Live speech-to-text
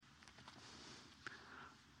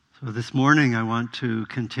So this morning I want to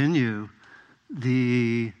continue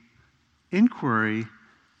the inquiry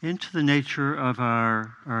into the nature of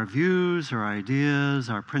our views, our ideas,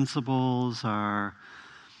 our principles, our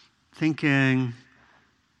thinking,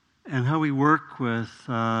 and how we work with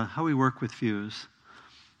views,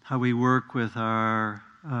 how we work with our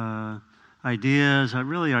ideas,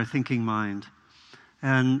 really our thinking mind.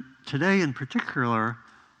 And today in particular,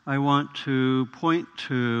 I want to point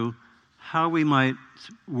to how we might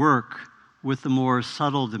work with the more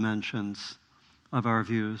subtle dimensions of our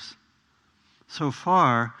views. So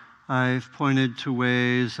far, I've pointed to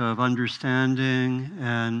ways of understanding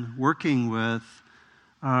and working with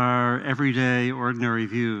our everyday, ordinary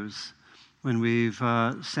views. When we've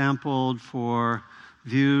sampled for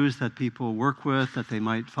views that people work with, that they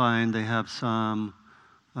might find they have some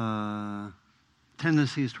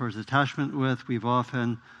tendencies towards attachment with, we've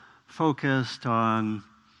often focused on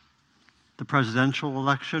the presidential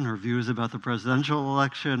election, or views about the presidential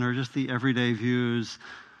election, or just the everyday views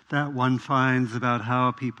that one finds about how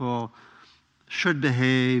people should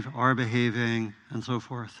behave, are behaving, and so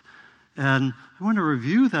forth. And I want to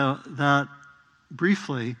review that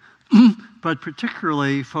briefly, but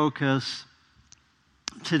particularly focus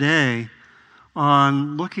today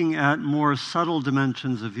on looking at more subtle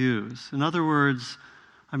dimensions of views. In other words,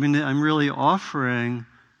 I'm really offering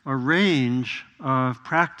a range of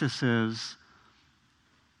practices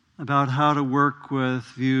about how to work with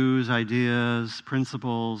views, ideas,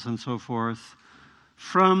 principles, and so forth,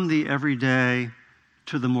 from the everyday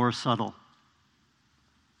to the more subtle.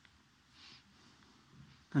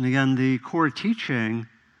 And again, the core teaching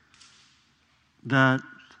that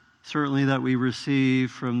we receive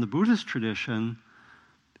from the Buddhist tradition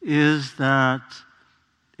is that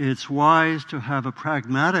it's wise to have a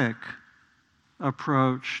pragmatic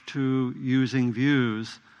approach to using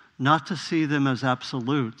views, not to see them as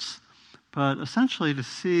absolutes, but essentially to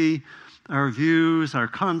see our views, our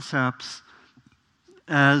concepts,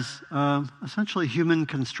 as essentially human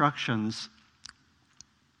constructions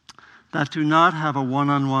that do not have a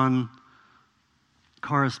one-on-one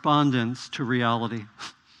correspondence to reality,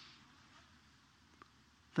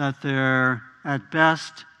 that they're at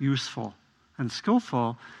best useful and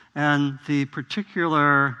skillful, and the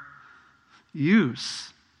particular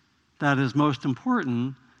use that is most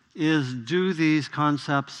important is, do these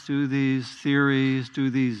concepts, do these theories, do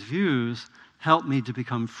these views help me to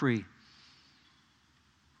become free?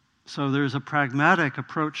 So there's a pragmatic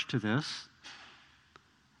approach to this,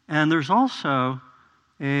 and there's also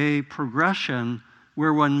a progression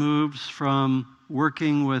where one moves from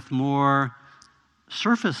working with more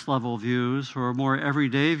surface level views or more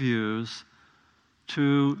everyday views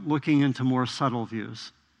to looking into more subtle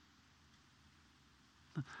views.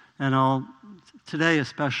 And I'll today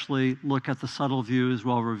especially look at the subtle views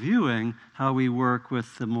while reviewing how we work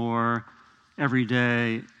with the more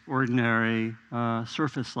everyday, ordinary,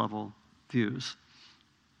 surface level views.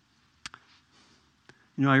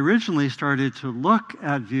 I originally started to look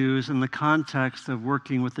at views in the context of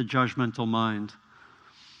working with the judgmental mind.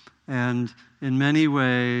 And in many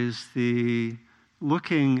ways, the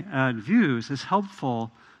looking at views is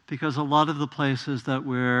helpful because a lot of the places that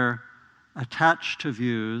we're attached to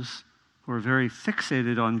views or very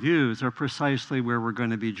fixated on views are precisely where we're going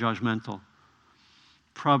to be judgmental.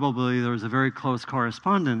 Probably there was a very close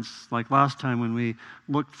correspondence, like last time when we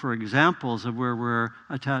looked for examples of where we're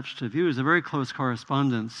attached to views, a very close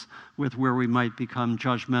correspondence with where we might become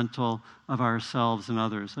judgmental of ourselves and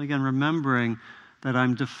others. And again, remembering that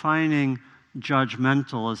I'm defining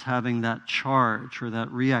judgmental as having that charge or that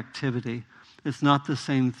reactivity. It's not the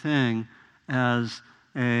same thing as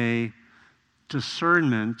a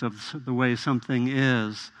discernment of the way something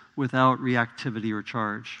is without reactivity or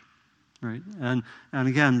charge, right? And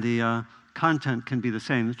again, the content can be the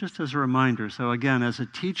same, just as a reminder. So again, as a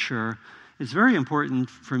teacher, it's very important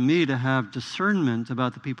for me to have discernment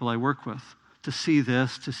about the people I work with, to see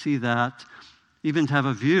this, to see that, even to have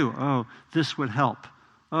a view. Oh, this would help.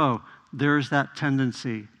 Oh, there's that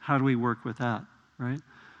tendency. How do we work with that, right?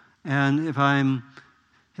 And if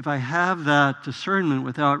I have that discernment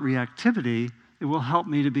without reactivity, it will help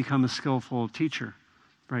me to become a skillful teacher,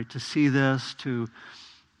 right? To see this, to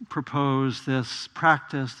propose this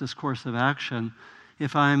practice, this course of action.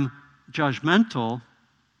 If I'm judgmental,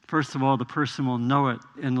 first of all, the person will know it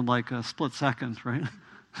in like a split second, right?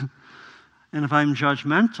 And if I'm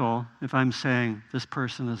judgmental, if I'm saying, this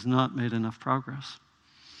person has not made enough progress,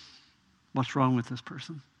 what's wrong with this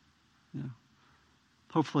person? Yeah.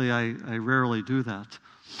 Hopefully I rarely do that.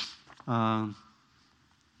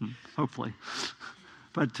 Hopefully.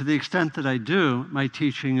 But to the extent that I do, my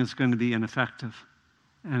teaching is going to be ineffective.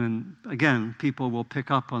 And again, people will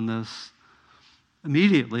pick up on this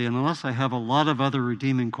immediately, and unless I have a lot of other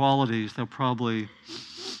redeeming qualities, they'll probably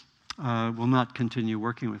will not continue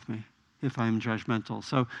working with me if I'm judgmental.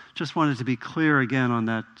 So just wanted to be clear again on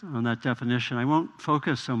that definition. I won't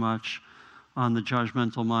focus so much on the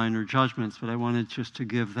judgmental mind or judgments, but I wanted just to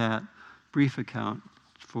give that brief account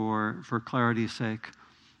for clarity's sake.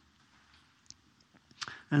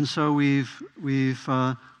 And so we've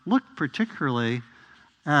looked particularly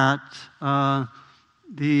at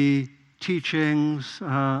the teachings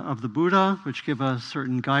of the Buddha, which give us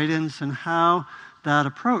certain guidance, and how that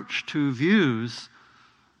approach to views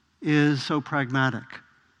is so pragmatic.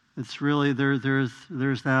 It's really,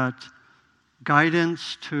 there's that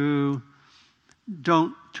guidance to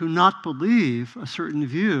not believe a certain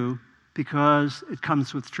view because it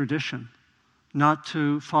comes with tradition, not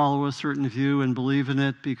to follow a certain view and believe in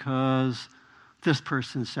it because this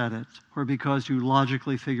person said it, or because you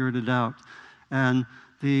logically figured it out. And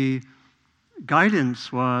the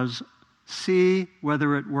guidance was, see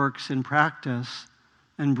whether it works in practice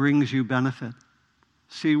and brings you benefit.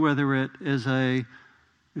 See whether it is a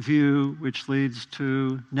view which leads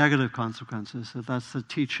to negative consequences. So that's the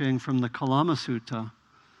teaching from the Kalama Sutta,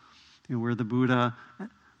 where the Buddha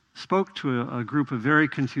spoke to a group of very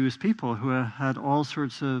confused people who had all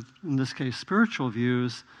sorts of, in this case, spiritual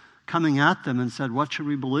views coming at them, and said, what should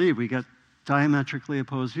we believe? We get diametrically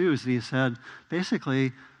opposed views. And he said,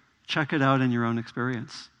 basically, check it out in your own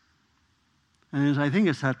experience. And I think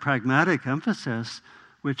it's that pragmatic emphasis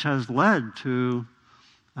which has led to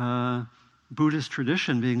Buddhist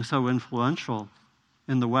tradition being so influential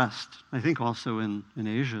in the West. I think also in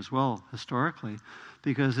Asia as well, historically,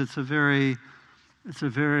 because it's a very,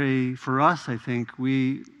 for us, I think,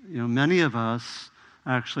 many of us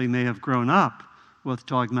actually may have grown up with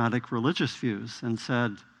dogmatic religious views and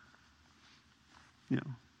said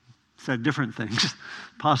different things,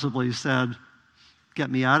 possibly said,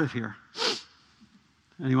 get me out of here.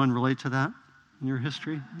 Anyone relate to that in your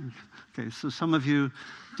history? Okay, so some of you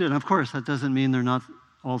did. Of course, that doesn't mean there are not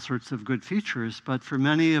all sorts of good features, but for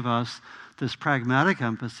many of us, this pragmatic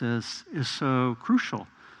emphasis is so crucial.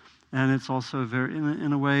 And it's also very,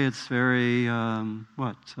 in a way, it's very,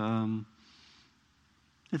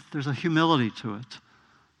 there's a humility to it,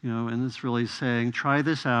 and it's really saying, try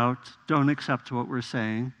this out, don't accept what we're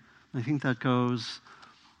saying. I think that goes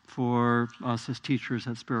for us as teachers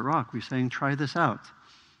at Spirit Rock. We're saying, try this out.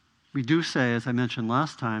 We do say, as I mentioned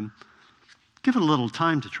last time, give it a little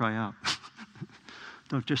time to try out.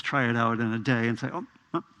 Don't just try it out in a day and say, oh,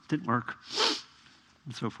 didn't work,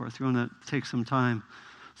 and so forth. You want to take some time.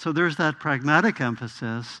 So there's that pragmatic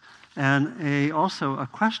emphasis, and also a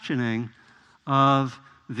questioning of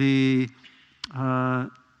the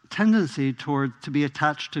tendency to be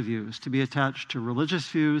attached to views, to be attached to religious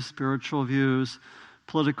views, spiritual views,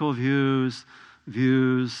 political views,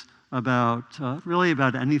 views about really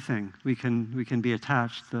about anything. We can be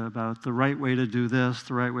attached about the right way to do this,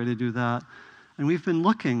 the right way to do that. And we've been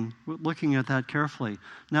looking at that carefully.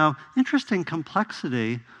 Now, interesting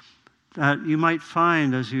complexity that you might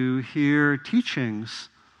find as you hear teachings,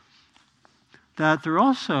 that there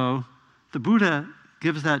also, the Buddha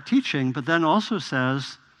gives that teaching, but then also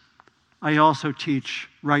says, I also teach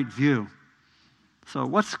right view. So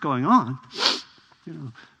what's going on?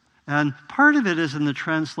 And part of it is in the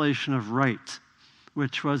translation of right,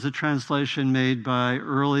 which was a translation made by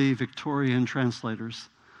early Victorian translators.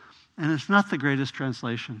 And it's not the greatest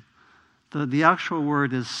translation. The actual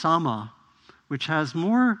word is sama, which has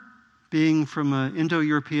more, being from an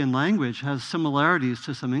Indo-European language, has similarities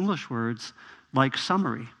to some English words like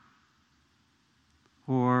summary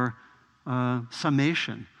or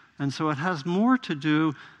summation. And so it has more to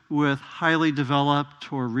do with highly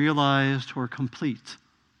developed or realized or complete,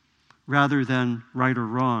 rather than right or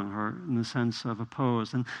wrong, or in the sense of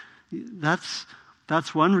opposed. And that's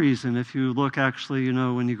one reason. If you look actually,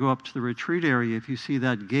 when you go up to the retreat area, if you see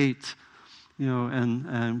that gate,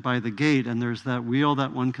 and by the gate, and there's that wheel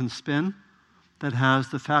that one can spin that has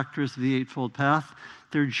the factors of the Eightfold Path,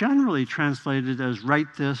 they're generally translated as right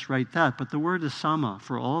this, right that, but the word is sama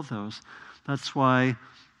for all of those. That's why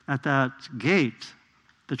at that gate,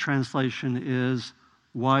 the translation is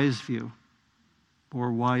wise view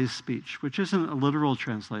or wise speech, which isn't a literal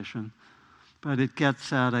translation, but it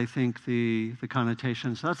gets at, I think, the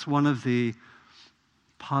connotations. That's one of the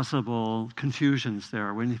possible confusions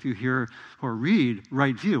there. When if you hear or read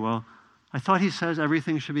right view, well, I thought he says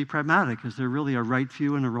everything should be pragmatic. Is there really a right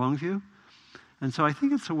view and a wrong view? And so I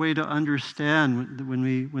think it's a way to understand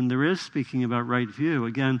when there is speaking about right view.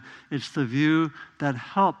 Again, it's the view that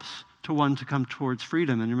helps to one to come towards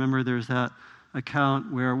freedom. And remember, there's that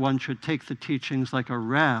account where one should take the teachings like a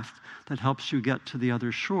raft that helps you get to the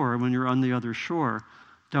other shore. When you're on the other shore,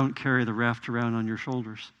 don't carry the raft around on your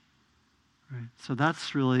shoulders. Right? So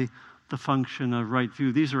that's really the function of right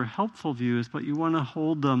view. These are helpful views, but you want to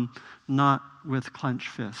hold them not with clenched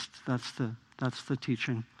fists. That's the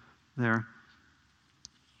teaching there.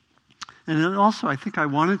 And then also, I think I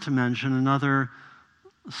wanted to mention another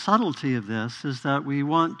subtlety of this is that we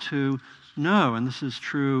want to know, and this is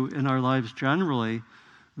true in our lives generally,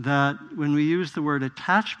 that when we use the word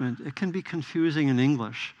attachment, it can be confusing in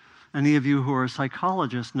English. Any of you who are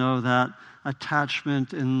psychologists know that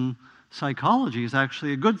attachment in psychology is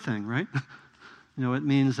actually a good thing, right? It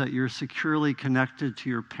means that you're securely connected to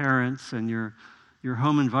your parents and your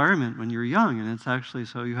home environment when you're young, and it's actually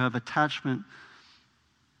so you have attachment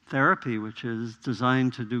therapy, which is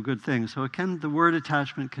designed to do good things. So the word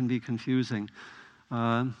attachment can be confusing.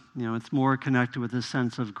 It's more connected with a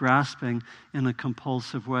sense of grasping in a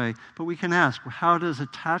compulsive way. But we can ask, well, how does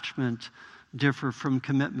attachment differ from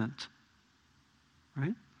commitment?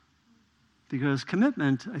 Right? Because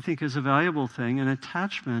commitment, I think, is a valuable thing, and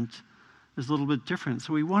attachment is a little bit different.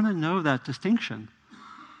 So we want to know that distinction.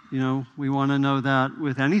 We want to know that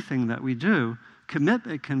with anything that we do,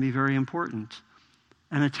 commitment can be very important,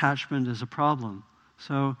 and attachment is a problem.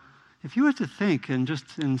 So if you were to think, and just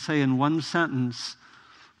say in one sentence,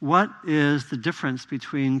 what is the difference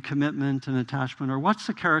between commitment and attachment, or what's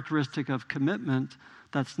the characteristic of commitment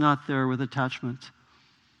that's not there with attachment?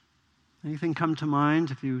 Anything come to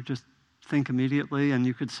mind if you just think immediately and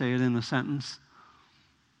you could say it in a sentence?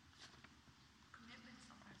 Commitment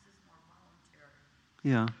sometimes is more voluntary.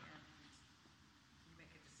 Yeah. And you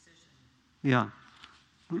make a decision. Yeah.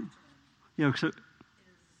 Attachment So, is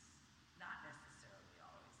not necessarily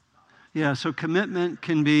always voluntary. yeah, so commitment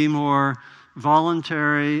can be more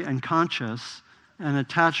voluntary and conscious, and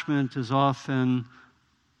attachment is often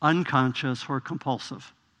unconscious or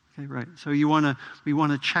compulsive. Okay, right. So we want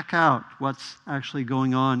to check out what's actually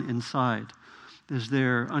going on inside. Is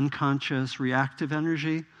there unconscious reactive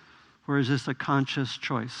energy, or is this a conscious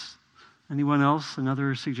choice? Anyone else?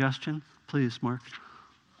 Another suggestion? Please, Mark. I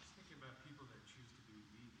was thinking about people that choose to be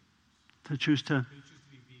vegans. To choose to? They choose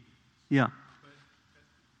to be vegan. Yeah.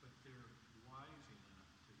 But they're wise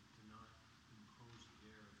enough to not impose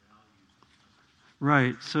their values on others.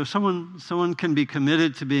 Right. So someone can be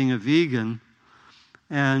committed to being a vegan,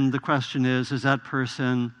 and the question is that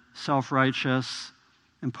person self-righteous,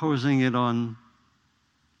 imposing it on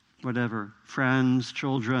whatever, friends,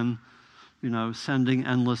 children, sending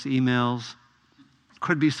endless emails?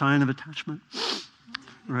 Could be sign of attachment,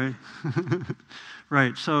 right?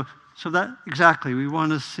 Right. So that exactly. We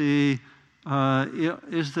want to see,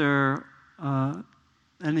 is there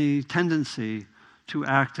any tendency to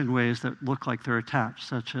act in ways that look like they're attached,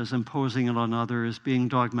 such as imposing it on others, being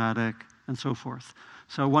dogmatic, and so forth.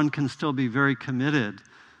 So one can still be very committed,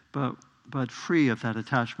 but free of that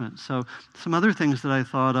attachment. So some other things that I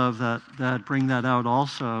thought of that bring that out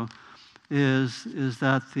also is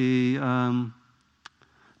that the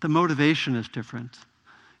motivation is different.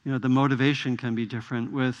 The motivation can be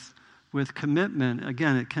different. With commitment,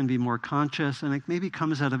 again, it can be more conscious, and it maybe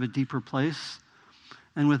comes out of a deeper place.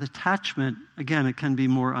 And with attachment, again, it can be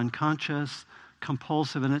more unconscious,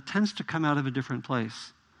 compulsive, and it tends to come out of a different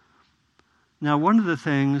place. Now, one of the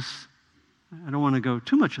things, I don't want to go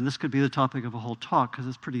too much, and this could be the topic of a whole talk because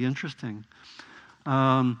it's pretty interesting.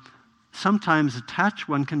 Sometimes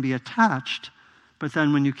one can be attached, but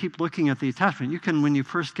then when you keep looking at the attachment, when you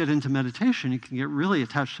first get into meditation, you can get really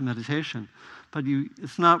attached to meditation. But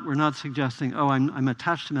we're not suggesting, I'm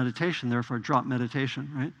attached to meditation, therefore drop meditation,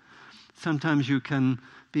 right? Sometimes you can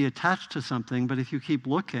be attached to something, but if you keep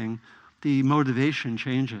looking, the motivation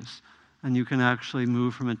changes. And you can actually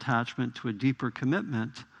move from attachment to a deeper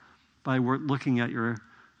commitment by looking at your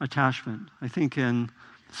attachment. I think in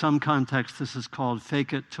some contexts this is called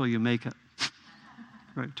fake it till you make it.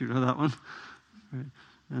 Right, do you know that one? Right.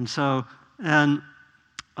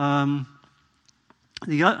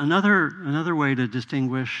 Another way to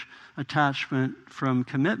distinguish attachment from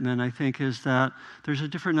commitment, I think, is that there's a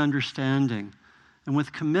different understanding. And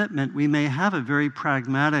with commitment, we may have a very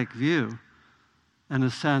pragmatic view, in a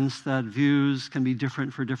sense that views can be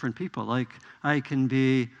different for different people. Like, I can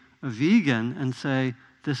be a vegan and say,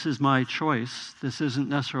 this is my choice. This isn't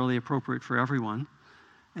necessarily appropriate for everyone.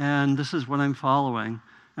 And this is what I'm following.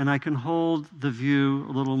 And I can hold the view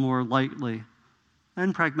a little more lightly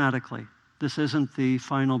and pragmatically. This isn't the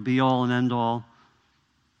final be-all and end-all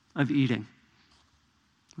of eating,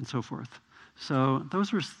 and so forth. So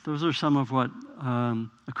those are some of what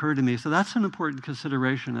occurred to me. So that's an important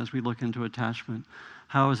consideration as we look into attachment.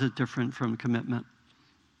 How is it different from commitment?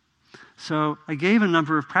 So I gave a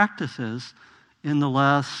number of practices in the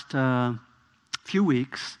last few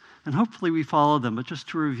weeks, and hopefully we follow them. But just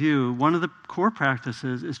to review, one of the core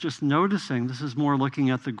practices is just noticing, this is more looking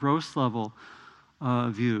at the gross level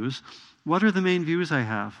views. What are the main views I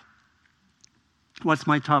have? What's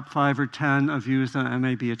my top 5 or 10 of views that I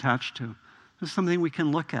may be attached to? This is something we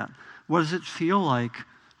can look at. What does it feel like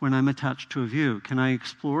when I'm attached to a view? Can I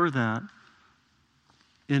explore that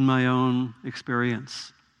in my own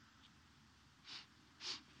experience?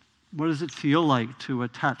 What does it feel like to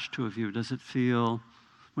attach to a view? Does it feel,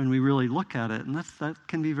 when we really look at it, and that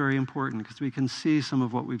can be very important because we can see some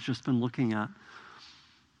of what we've just been looking at.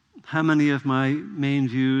 How many of my main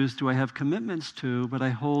views do I have commitments to, but I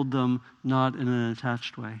hold them not in an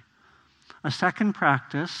attached way? A second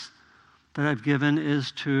practice that I've given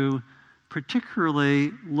is to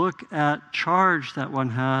particularly look at charge that one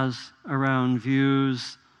has around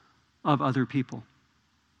views of other people.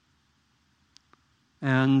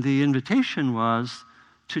 And the invitation was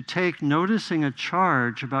to take noticing a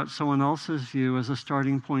charge about someone else's view as a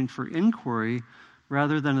starting point for inquiry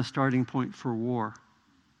rather than a starting point for war.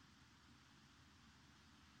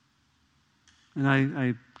 And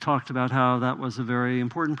I talked about how that was a very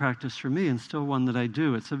important practice for me and still one that I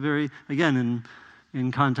do. It's a very, again,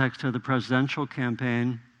 in context of the presidential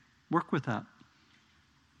campaign, work with that.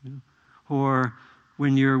 Or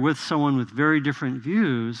when you're with someone with very different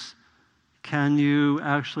views, can you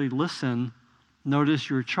actually listen, notice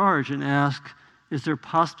your charge, and ask, is there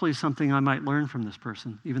possibly something I might learn from this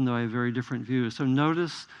person, even though I have very different views? So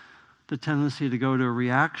notice the tendency to go to a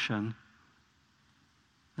reaction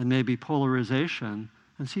and maybe polarization,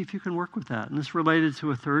 and see if you can work with that. And this related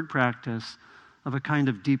to a third practice of a kind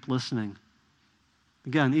of deep listening.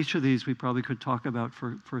 Again, each of these we probably could talk about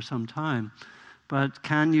for some time. But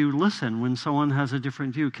can you listen when someone has a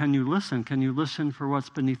different view? Can you listen? Can you listen for what's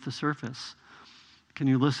beneath the surface? Can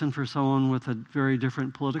you listen for someone with a very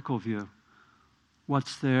different political view?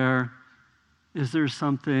 What's there? Is there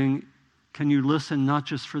something? Can you listen not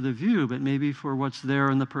just for the view, but maybe for what's there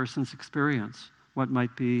in the person's experience? What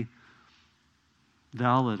might be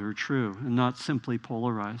valid or true, and not simply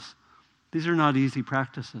polarize? These are not easy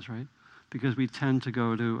practices, right? Because we tend to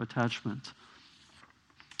go to attachment.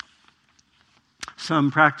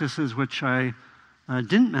 Some practices which I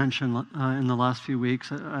didn't mention in the last few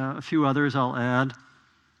weeks, a few others I'll add.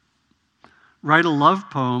 Write a love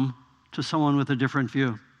poem to someone with a different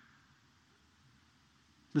view.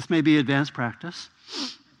 This may be advanced practice.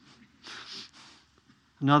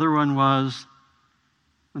 Another one was,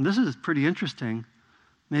 and this is pretty interesting,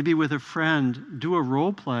 maybe with a friend, do a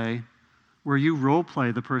role play where you role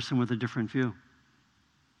play the person with a different view.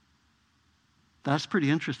 That's pretty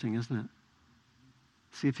interesting, isn't it?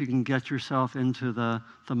 See if you can get yourself into the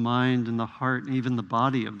mind and the heart and even the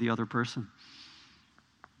body of the other person.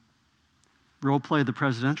 Role play the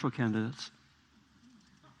presidential candidates.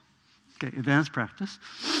 Okay, advanced practice.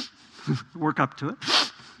 Work up to it.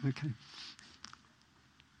 Okay.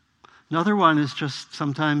 Another one is just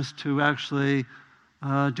sometimes to actually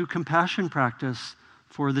do compassion practice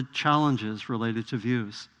for the challenges related to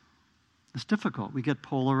views. It's difficult. We get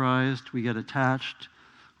polarized, we get attached,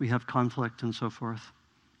 we have conflict and so forth.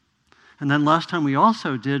 And then last time we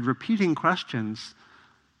also did repeating questions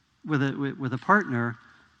with a partner,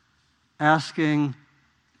 asking,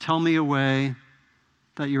 tell me a way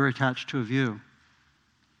that you're attached to a view.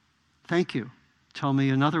 Thank you. Tell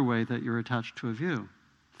me another way that you're attached to a view.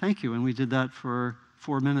 Thank you. And we did that for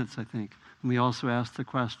 4 minutes, I think. And we also asked the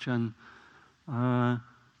question,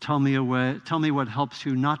 tell me what helps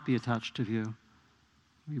you not be attached to view.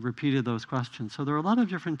 We repeated those questions. So there are a lot of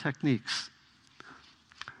different techniques.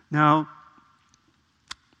 Now,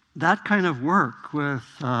 that kind of work with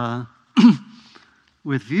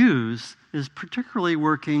with views is particularly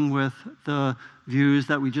working with the views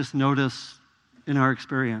that we just notice in our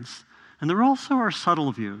experience. And there also are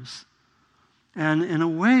subtle views. And in a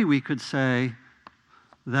way, we could say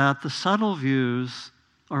that the subtle views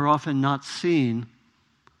are often not seen,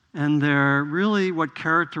 and they're really what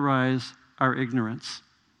characterize our ignorance.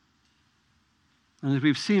 And as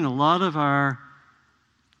we've seen, a lot of our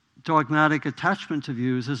dogmatic attachment to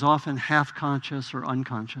views is often half-conscious or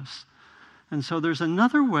unconscious. And so there's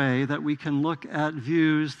another way that we can look at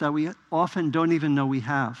views that we often don't even know we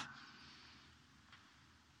have.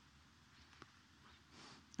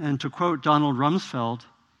 And to quote Donald Rumsfeld,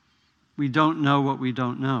 we don't know what we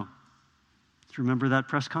don't know. Do you remember that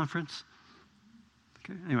press conference?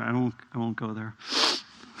 Okay, anyway, I won't go there.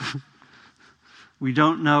 We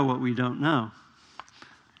don't know what we don't know.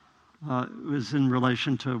 It was in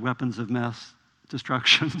relation to weapons of mass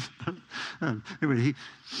destruction. Anyway,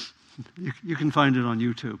 you can find it on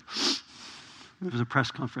YouTube. It was a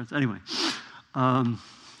press conference. Anyway. But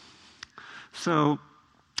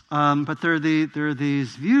there are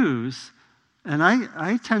these views, and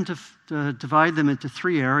I tend to divide them into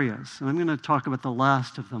three areas. And I'm going to talk about the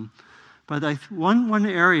last of them. But one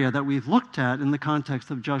area that we've looked at in the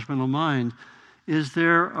context of judgmental mind is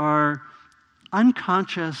there are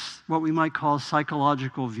unconscious, what we might call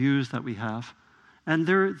psychological views that we have. And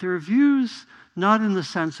they're views not in the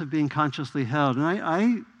sense of being consciously held. And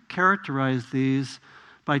I characterize these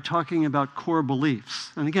by talking about core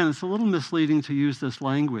beliefs. And again, it's a little misleading to use this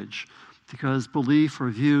language because belief or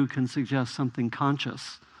view can suggest something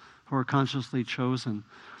conscious or consciously chosen.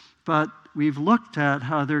 But we've looked at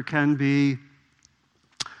how there can be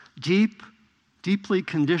deeply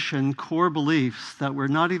conditioned core beliefs that we're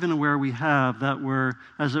not even aware we have, that were,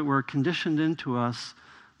 as it were, conditioned into us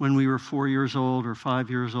when we were 4 years old or 5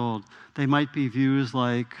 years old. They might be views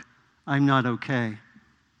like, I'm not okay,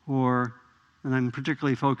 or, and I'm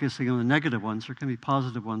particularly focusing on the negative ones, there can be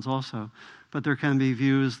positive ones also, but there can be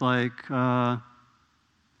views like,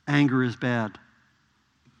 anger is bad.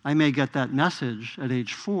 I may get that message at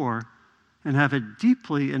age 4 and have it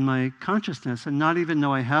deeply in my consciousness and not even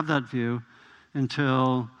know I have that view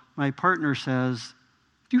until my partner says,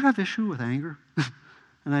 do you have issue with anger?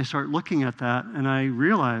 And I start looking at that and I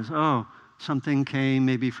realize, oh, something came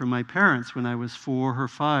maybe from my parents when I was 4 or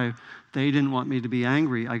 5. They didn't want me to be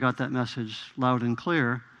angry. I got that message loud and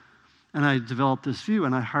clear. And I developed this view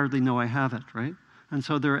and I hardly know I have it, right? And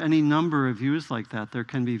so there are any number of views like that. There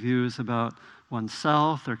can be views about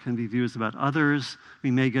oneself. There can be views about others.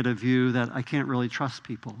 We may get a view that I can't really trust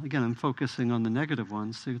people. Again, I'm focusing on the negative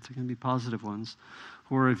ones. So there can be positive ones.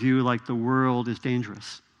 Or a view like the world is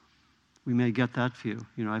dangerous. We may get that view.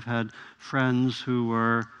 You know, I've had friends who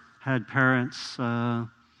had parents who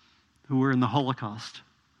were in the Holocaust.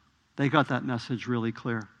 They got that message really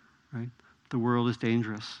clear, right? The world is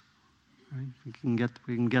dangerous. Right? We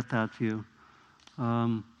can get that view.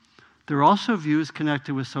 There are also views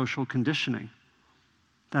connected with social conditioning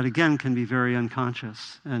that, again, can be very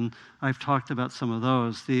unconscious. And I've talked about some of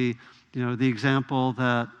those. The example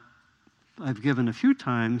that I've given a few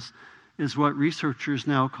times is what researchers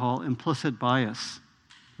now call implicit bias,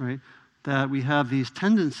 right? That we have these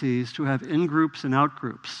tendencies to have in-groups and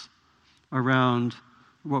out-groups around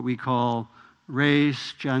what we call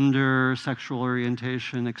race, gender, sexual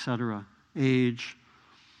orientation, etc., age.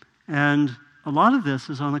 And a lot of this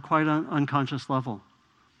is on a quite unconscious level.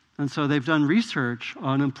 And so they've done research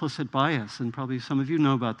on implicit bias, and probably some of you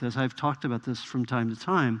know about this. I've talked about this from time to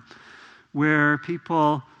time, where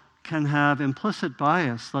people can have implicit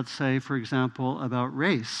bias, let's say, for example, about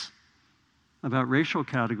race, about racial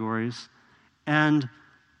categories, and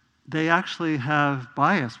they actually have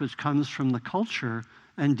bias which comes from the culture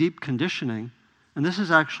and deep conditioning. And this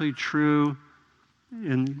is actually true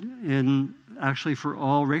in actually for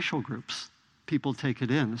all racial groups. People take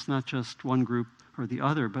it in. It's not just one group or the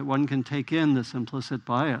other, but one can take in this implicit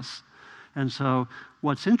bias. And so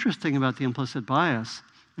what's interesting about the implicit bias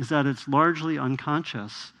is that it's largely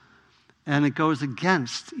unconscious, and it goes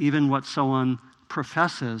against even what someone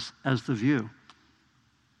professes as the view.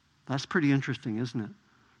 That's pretty interesting, isn't it?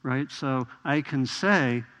 Right? So I can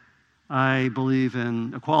say I believe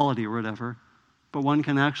in equality or whatever, but one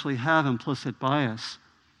can actually have implicit bias.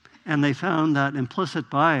 And they found that implicit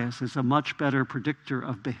bias is a much better predictor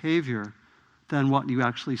of behavior than what you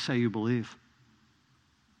actually say you believe.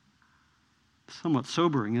 Somewhat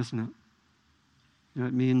sobering, isn't it? You know,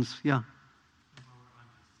 it means, yeah.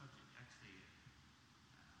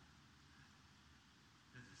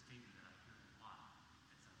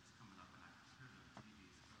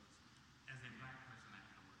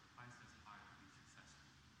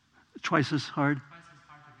 Twice as hard? Twice as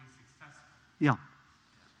hard to be successful. Yeah. Is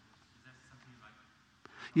that something like?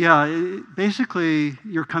 Yeah, basically,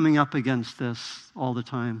 you're coming up against this all the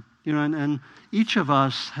time. You know, and each of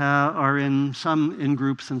us are in some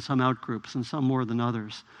in-groups and some out-groups, and some more than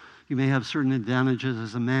others. You may have certain advantages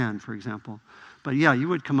as a man, for example. But yeah, you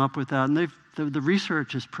would come up with that. And the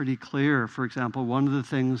research is pretty clear. For example, one of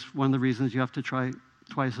the reasons you have to try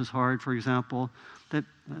twice as hard, for example, that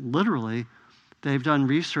literally, they've done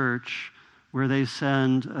research where they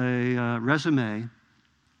send a resume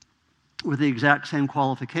with the exact same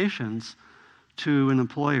qualifications to an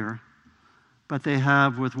employer, but they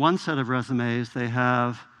have, with one set of resumes, they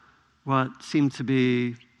have what seem to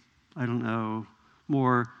be, I don't know,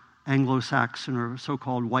 more Anglo-Saxon or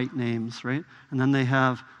so-called white names, right? And then they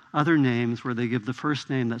have other names where they give the first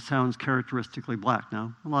name that sounds characteristically black.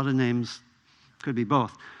 Now, a lot of names could be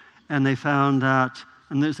both. and they found that,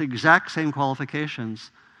 and there's the exact same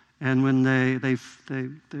qualifications, and when the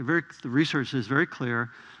research is very clear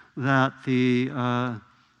that the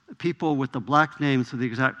people with the black names with the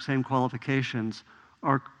exact same qualifications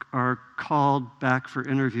are called back for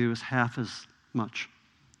interviews half as much,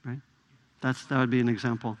 right? That would be an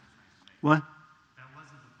example. What? That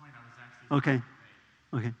wasn't the point I was actually Okay. trying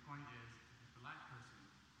to make. Okay. The point is, if a black person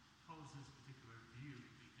holds this particular view,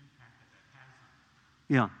 the impact that has on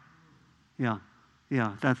them.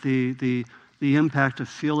 Yeah. That the impact of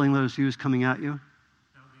feeling those views coming at you.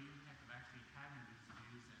 No, the impact of actually having these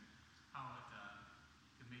views and how it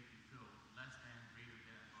can make you feel less than, greater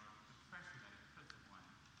than, or the pressure that it puts upon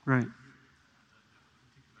Right. you, the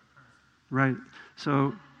particular person. Right.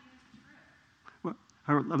 So, well,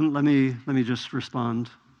 let me just respond.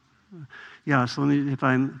 Yeah. So if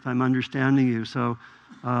I'm understanding you, so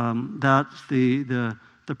that's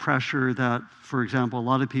the pressure that, for example, a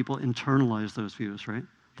lot of people internalize those views, right?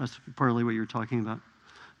 That's partly what you're talking about.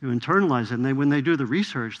 You internalize it, and when they do the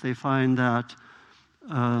research, they find that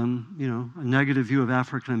a negative view of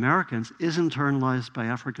African Americans is internalized by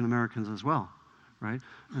African Americans as well, right?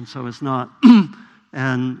 And so it's not,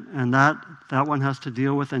 and that one has to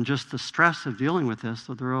deal with, and just the stress of dealing with this.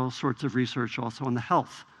 So there are all sorts of research also on the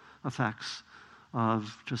health effects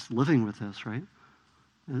of just living with this, right?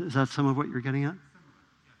 Is that some of what you're getting at?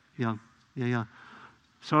 Yeah.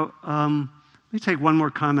 So let me take one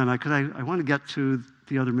more comment, because I want to get to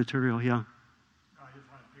the other material. Yeah. No, I just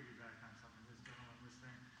want to piggyback on something this gentleman was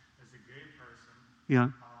saying. As a gay person,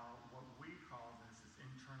 Yeah. what we call this is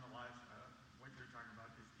internalized, what you're talking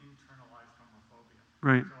about is internalized homophobia.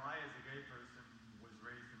 Right. So I, as a gay person, was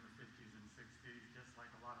raised in the 50s and 60s, just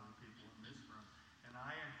like a lot of the people in this room, and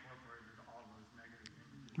I incorporated all those negative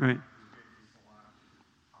images Right. who gay people are.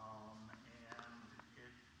 And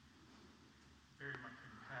it very much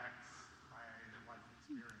impacts my life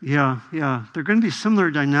experience. Yeah. There are going to be similar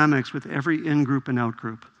dynamics with every in-group and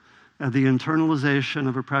out-group. The internalization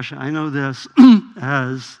of oppression. I know this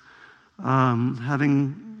as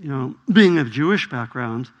having, being of Jewish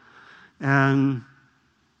background, and,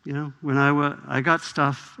 when I got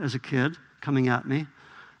stuff as a kid coming at me,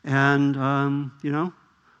 and,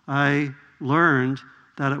 I learned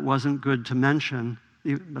that it wasn't good to mention,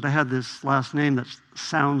 but I had this last name that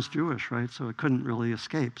sounds Jewish, right? So it couldn't really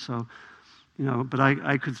escape. So, but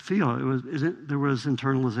I could feel there was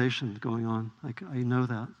internalization going on. I know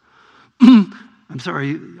that. I'm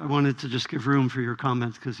sorry, I wanted to just give room for your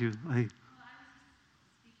comments because Well, I was just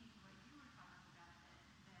speaking to what you were talking about,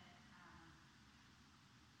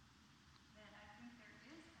 that I think there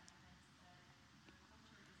is evidence that the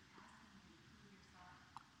culture is asking you to prove yourself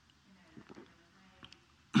in a way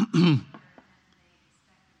than they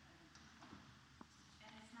expected of you.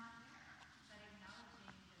 And it's not there, but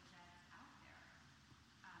acknowledging that that's out there,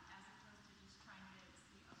 as opposed to just trying to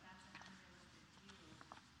see, oh, that's an unrealistic view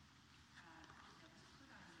that was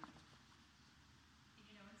put on you. And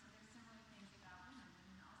so there's similar things about women.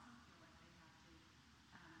 Women also feel like they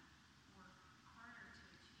have to work harder to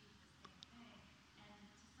achieve the same thing. And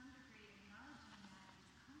to some degree, acknowledging that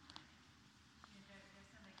is comforting. There's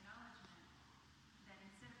some acknowledgement that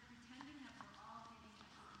instead of pretending that we're all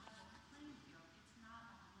getting a level playing field, it's not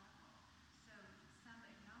a level. So some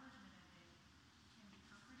acknowledgement of it can be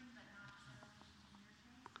comforting, but not so in your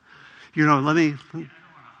case. Let me,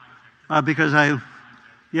 because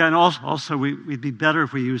and also we'd be better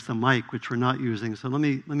if we used the mic, which we're not using. So let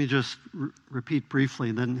me just repeat briefly,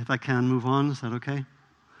 and then if I can move on, is that okay?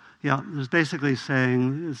 Yeah, there's basically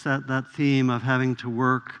saying is that theme of having to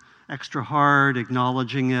work extra hard,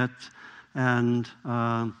 acknowledging it, and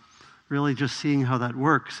really just seeing how that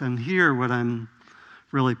works. And here, what I'm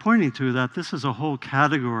really pointing to, that this is a whole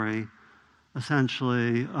category,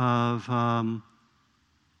 essentially, of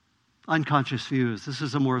unconscious views. This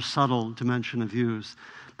is a more subtle dimension of views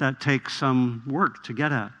that takes some work to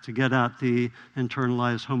get at the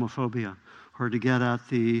internalized homophobia, or to get at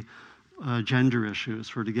the gender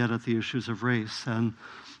issues, or to get at the issues of race. And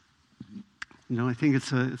I think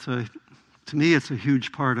to me it's a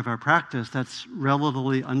huge part of our practice that's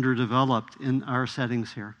relatively underdeveloped in our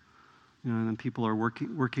settings here. And people are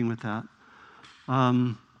working with that.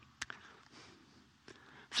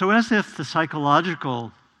 So as if the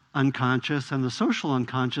psychological unconscious and the social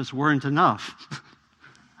unconscious weren't enough.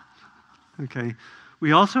 Okay.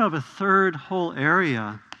 We also have a third whole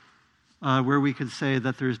area where we could say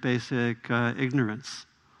that there's basic ignorance.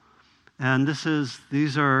 And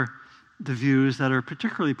these are the views that are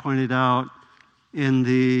particularly pointed out in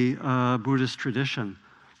the Buddhist tradition.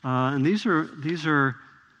 And these are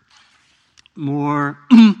more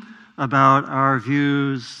about our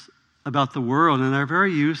views about the world and our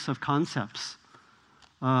very use of concepts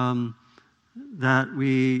that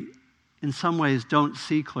we, in some ways, don't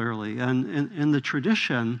see clearly. And in the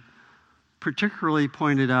tradition, particularly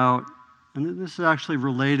pointed out, and this is actually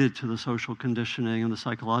related to the social conditioning and the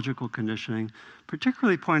psychological conditioning,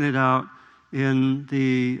 particularly pointed out in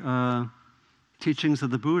the teachings of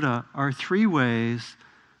the Buddha, are three ways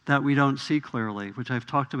that we don't see clearly, which I've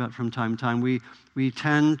talked about from time to time. We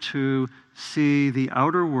tend to see the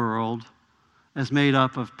outer world as made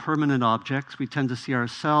up of permanent objects. We tend to see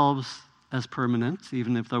ourselves as permanent,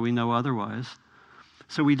 even if though we know otherwise.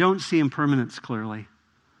 So we don't see impermanence clearly.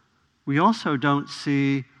 We also don't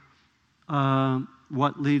see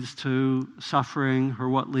what leads to suffering or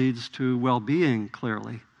what leads to well-being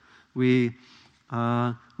clearly. We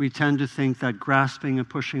tend to think that grasping and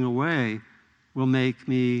pushing away will make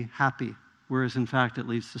me happy, whereas in fact it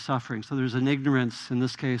leads to suffering. So there's an ignorance, in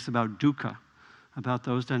this case, about dukkha, about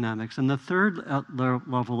those dynamics. And the third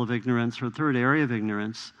level of ignorance, or third area of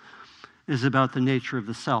ignorance, is about the nature of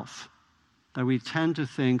the self, that we tend to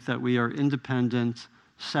think that we are independent,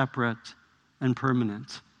 separate, and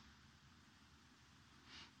permanent.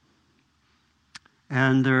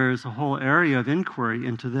 And there's a whole area of inquiry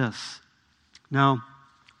into this. Now,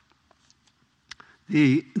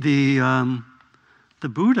 the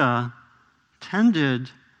Buddha tended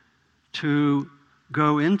to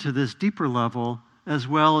go into this deeper level, as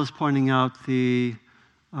well as pointing out the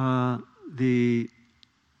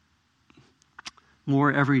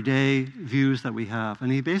more everyday views that we have.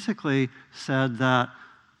 And he basically said that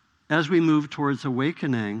as we move towards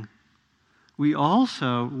awakening, we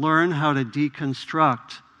also learn how to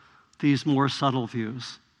deconstruct these more subtle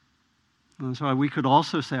views. And so I would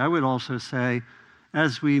also say,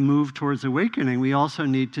 as we move towards awakening, we also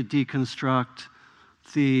need to deconstruct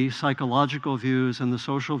the psychological views and the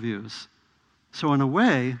social views. So in a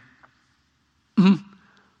way,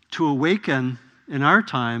 to awaken in our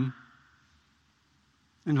time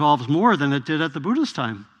involves more than it did at the Buddha's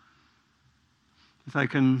time. If I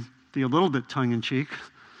can be a little bit tongue-in-cheek,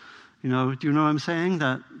 do you know what I'm saying?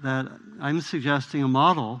 That I'm suggesting a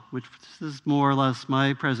model, which is more or less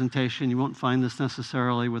my presentation. You won't find this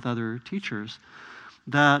necessarily with other teachers,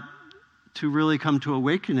 that to really come to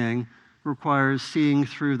awakening requires seeing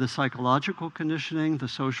through the psychological conditioning, the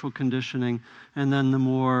social conditioning, and then the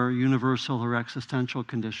more universal or existential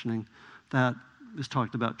conditioning that is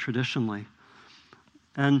talked about traditionally.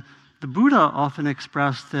 And the Buddha often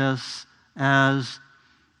expressed this as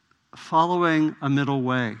following a middle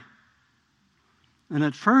way. And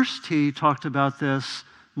at first he talked about this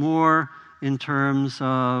more in terms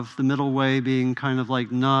of the middle way being kind of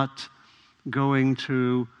like not going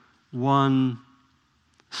to one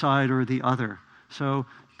side or the other. So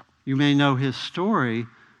you may know his story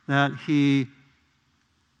that he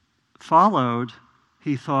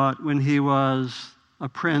thought when he was a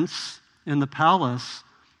prince in the palace,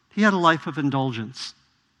 he had a life of indulgence.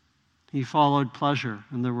 He followed pleasure,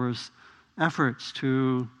 and there was efforts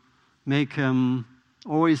to make him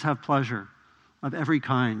always have pleasure of every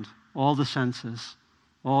kind, all the senses,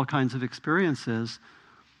 all kinds of experiences.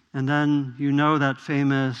 And then you know that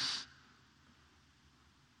famous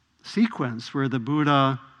sequence where the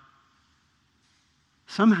Buddha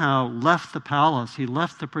somehow left the palace, he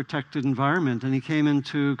left the protected environment, and he came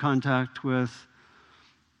into contact with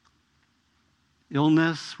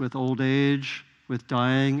illness, with old age, with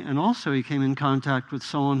dying, and also he came in contact with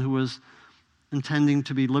someone who was intending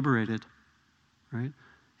to be liberated, right?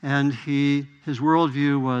 And his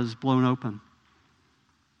worldview was blown open.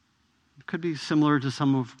 It could be similar to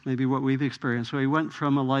some of maybe what we've experienced. So he went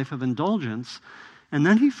from a life of indulgence, and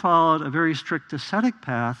then he followed a very strict ascetic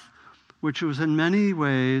path, which was in many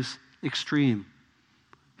ways extreme.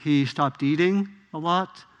 He stopped eating a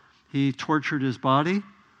lot. He tortured his body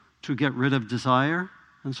to get rid of desire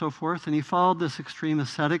and so forth. And he followed this extreme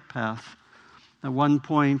ascetic path. At one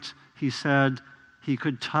point, he said he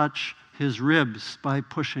could touch his ribs by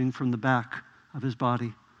pushing from the back of his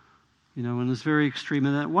body. And it was very extreme.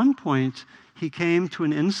 And at one point, he came to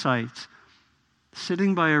an insight.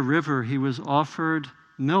 Sitting by a river, he was offered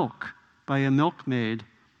milk by a milkmaid.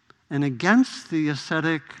 And against the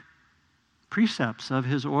ascetic precepts of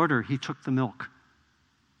his order, he took the milk.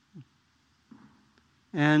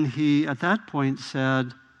 And he, at that point,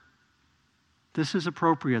 said, this is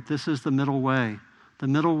appropriate. This is the middle way. The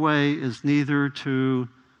middle way is neither to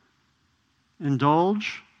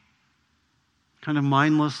indulge kind of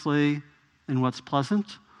mindlessly in what's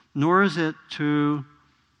pleasant, nor is it to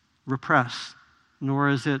repress, nor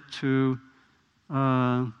is it to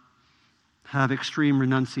have extreme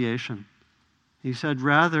renunciation. He said,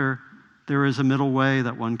 rather, there is a middle way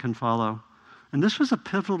that one can follow. And this was a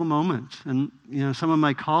pivotal moment. And some of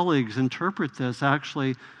my colleagues interpret this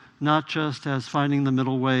actually not just as finding the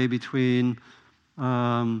middle way between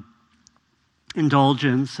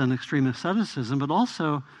indulgence and extreme asceticism, but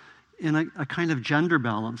also in a kind of gender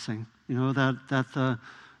balancing. That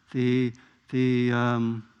the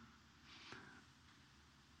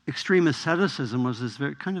extreme asceticism was this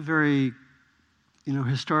very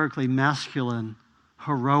historically masculine,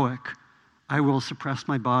 heroic. I will suppress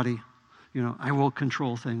my body. I will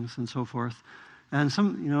control things and so forth. And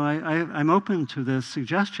I'm open to this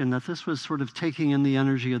suggestion that this was sort of taking in the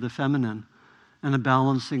energy of the feminine and a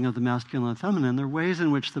balancing of the masculine and feminine. There are ways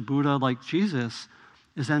in which the Buddha, like Jesus,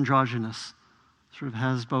 is androgynous, sort of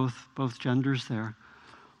has both genders there.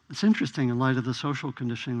 It's interesting in light of the social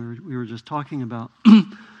conditioning we were just talking about.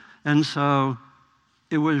 And so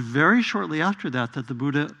it was very shortly after that the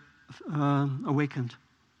Buddha awakened.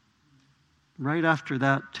 Right after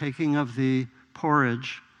that taking of the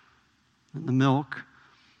porridge and the milk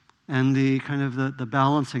and the kind of the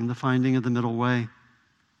balancing, the finding of the middle way.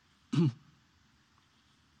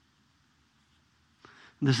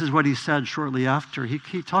 This is what he said shortly after.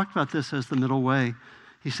 He talked about this as the middle way.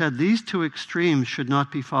 He said, these two extremes should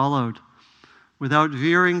not be followed. Without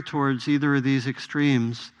veering towards either of these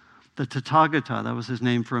extremes, the Tathagata, that was his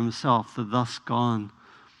name for himself, the thus gone,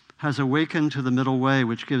 has awakened to the middle way,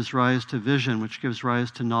 which gives rise to vision, which gives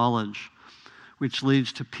rise to knowledge, which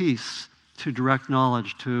leads to peace, to direct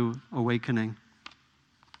knowledge, to awakening.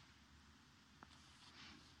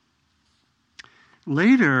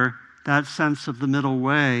 Later, that sense of the middle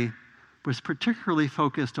way was particularly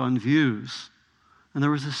focused on views. And there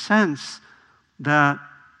was a sense that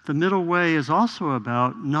the middle way is also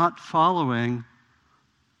about not following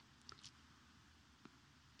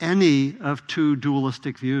any of two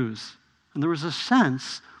dualistic views. And there was a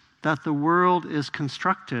sense that the world is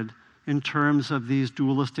constructed in terms of these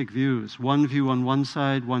dualistic views, one view on one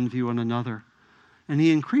side, one view on another. And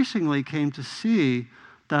he increasingly came to see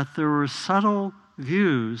that there were subtle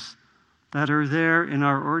views that are there in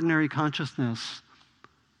our ordinary consciousness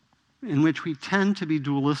in which we tend to be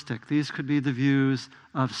dualistic. These could be the views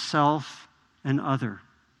of self and other.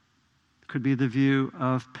 Could be the view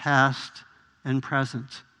of past and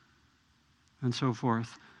present, and so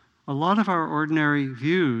forth. A lot of our ordinary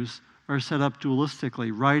views are set up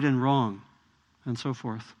dualistically, right and wrong, and so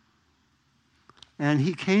forth. And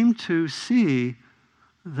he came to see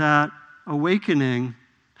that awakening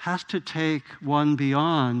has to take one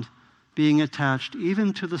beyond being attached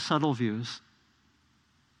even to the subtle views.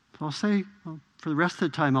 So I'll say, for the rest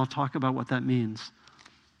of the time, I'll talk about what that means,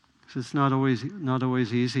 because it's not always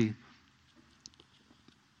easy.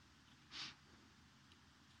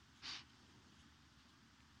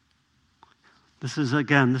 This is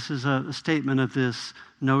a statement of this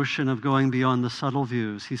notion of going beyond the subtle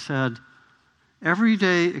views. He said,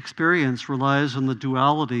 everyday experience relies on the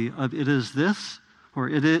duality of it is this, or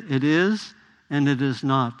it is, and it is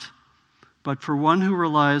not. But for one who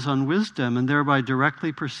relies on wisdom and thereby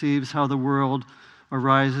directly perceives how the world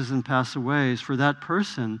arises and passes away, for that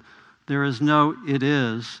person, there is no it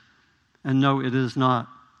is and no it is not.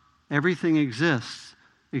 Everything exists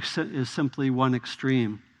is simply one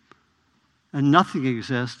extreme. And nothing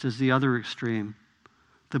exists is the other extreme.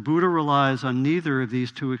 The Buddha relies on neither of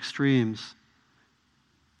these two extremes.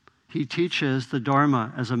 He teaches the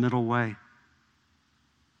Dharma as a middle way.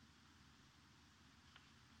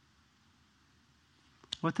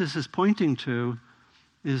 What this is pointing to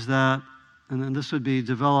is that, and then this would be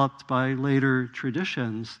developed by later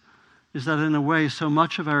traditions, is that in a way so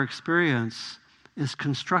much of our experience is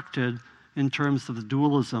constructed in terms of the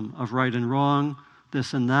dualism of right and wrong,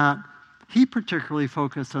 this and that. He particularly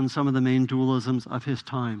focused on some of the main dualisms of his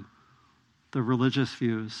time, the religious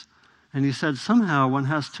views. And he said somehow one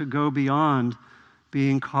has to go beyond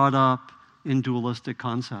being caught up in dualistic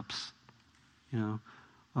concepts.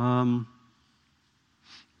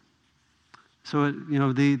 So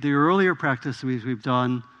the earlier practices we've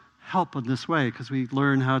done help in this way, because we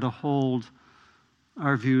learn how to hold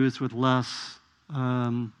our views with less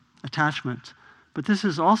attachment. But this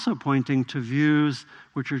is also pointing to views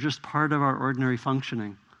which are just part of our ordinary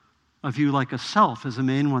functioning. A view like a self is a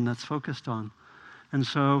main one that's focused on. And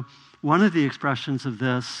so one of the expressions of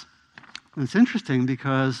this, and it's interesting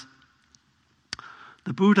because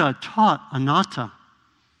the Buddha taught anatta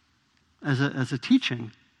as a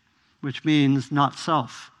teaching, which means not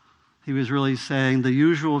self. He was really saying the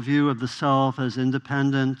usual view of the self as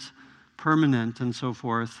independent, permanent, and so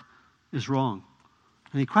forth is wrong.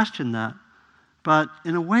 And he questioned that. But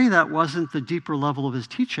in a way, that wasn't the deeper level of his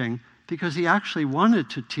teaching, because he actually wanted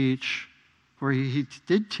to teach where he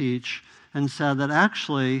did teach and said that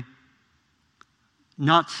actually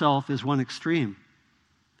not self is one extreme,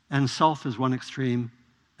 and self is one extreme,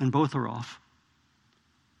 and both are off.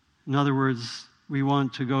 In other words, we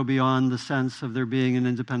want to go beyond the sense of there being an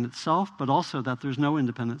independent self, but also that there's no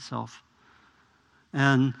independent self.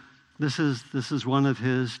 And this is one of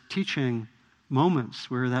his teaching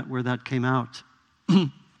moments where that came out.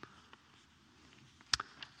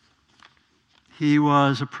 He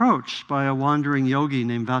was approached by a wandering yogi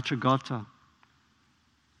named Vachagota,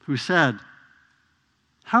 who said,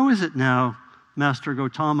 "How is it now, Master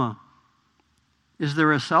Gautama? Is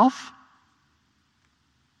there a self?"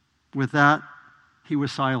 With that, he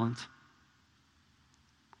was silent.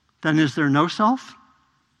 "Then is there no self?"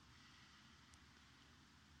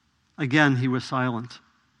 Again, he was silent.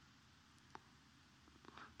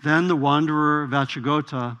 Then the wanderer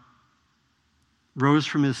Vachagota rose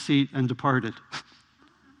from his seat and departed.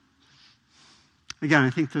 Again, I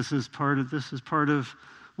think this is part of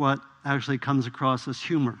what actually comes across as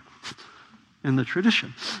humor in the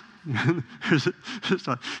tradition.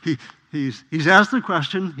 He's asked the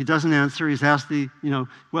question, he doesn't answer. He's asked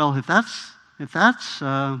well, if that's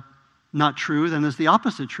not true, then is the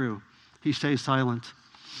opposite true? He stays silent.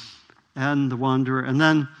 And the wanderer, and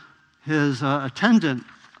then his attendant,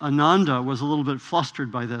 Ananda, was a little bit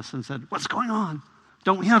flustered by this and said, "What's going on?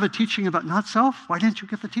 Don't we have a teaching about not self? Why didn't you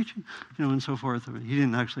get the teaching?" And so forth. I mean, he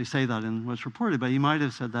didn't actually say that in what's reported, but he might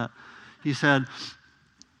have said that. He said,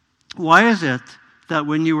 "Why is it that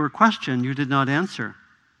when you were questioned, you did not answer?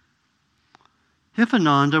 If,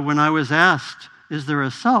 Ananda, when I was asked, 'Is there a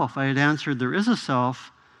self?' I had answered, 'There is a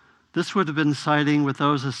self,' this would have been siding with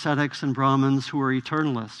those ascetics and Brahmins who are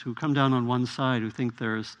eternalists, who come down on one side, who think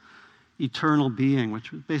there's eternal being,"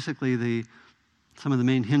 which was basically some of the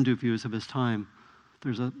main Hindu views of his time.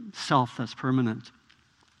 There's a self that's permanent.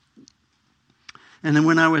 And then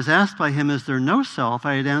when I was asked by him, "Is there no self?"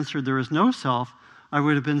 I had answered, "There is no self," I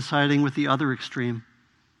would have been siding with the other extreme.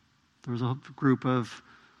 There was a group of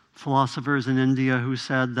philosophers in India who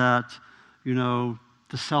said that,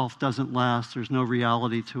 the self doesn't last, there's no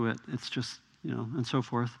reality to it, it's just, and so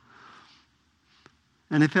forth.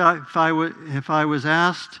 And if I was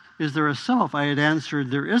asked, "Is there a self?" I had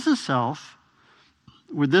answered, "There is a self,"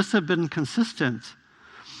 would this have been consistent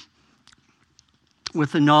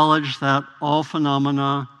with the knowledge that all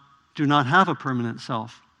phenomena do not have a permanent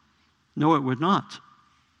self? No, it would not.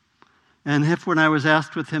 And if when I was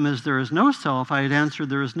asked with him, "Is there is no self?" I had answered,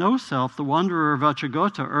 "There is no self," the wanderer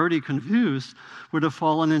Vachagota, already confused, would have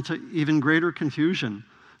fallen into even greater confusion,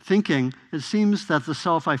 thinking, "It seems that the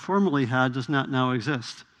self I formerly had does not now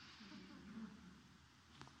exist."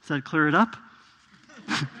 Does that clear it up?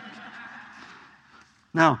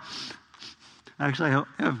 Now, actually, I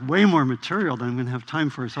have way more material than I'm going to have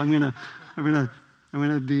time for, so I'm going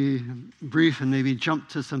to be brief and maybe jump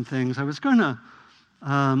to some things. I was going to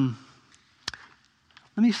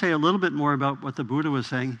let me say a little bit more about what the Buddha was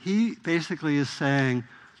saying. He basically is saying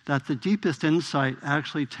that the deepest insight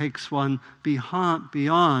actually takes one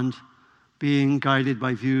beyond being guided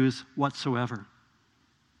by views whatsoever,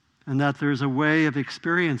 and that there's a way of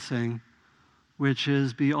experiencing which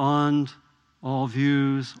is beyond all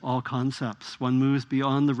views, all concepts. One moves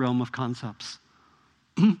beyond the realm of concepts.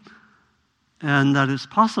 And that it's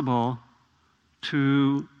possible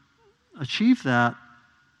to achieve that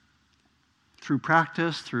through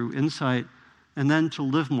practice, through insight, and then to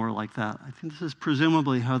live more like that. I think this is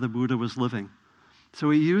presumably how the Buddha was living.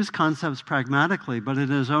 So he used concepts pragmatically, but in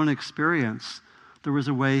his own experience, there was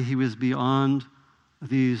a way he was beyond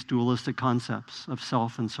these dualistic concepts of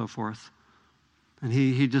self and so forth. And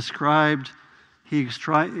he described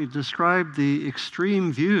the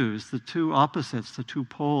extreme views, the two opposites, the two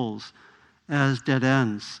poles, as dead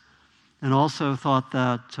ends, and also thought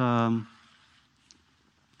that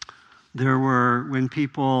when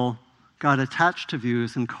people got attached to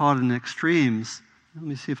views and caught in extremes, let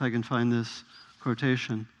me see if I can find this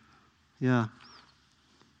quotation. Yeah.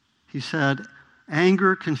 He said,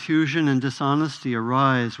 "Anger, confusion, and dishonesty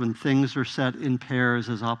arise when things are set in pairs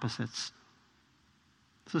as opposites."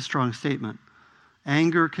 It's a strong statement.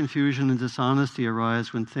 Anger, confusion, and dishonesty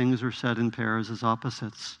arise when things are set in pairs as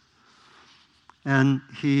opposites. And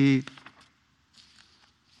he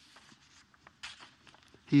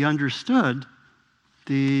understood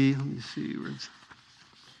let me see where it's.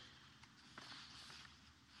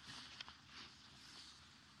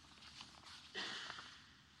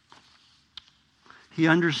 He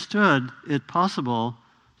understood it possible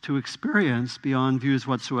to experience beyond views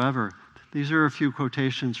whatsoever. These are a few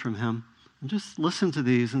quotations from him. And just listen to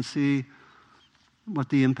these and see what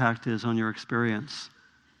the impact is on your experience.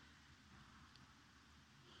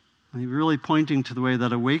 And he's really pointing to the way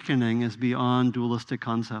that awakening is beyond dualistic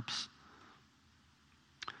concepts.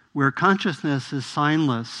 Where consciousness is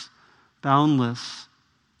signless, boundless,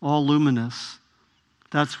 all luminous,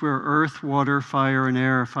 that's where earth, water, fire, and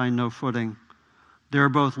air find no footing. They're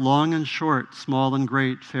both long and short, small and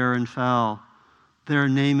great, fair and foul. Their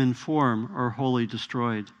name and form are wholly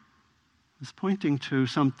destroyed. It's pointing to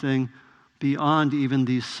something beyond even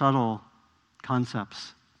these subtle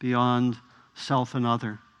concepts, beyond self and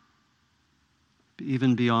other,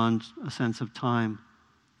 even beyond a sense of time.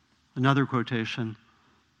 Another quotation.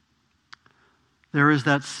 There is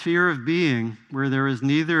that sphere of being where there is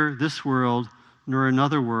neither this world nor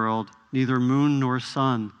another world, neither moon nor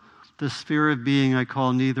sun. This sphere of being I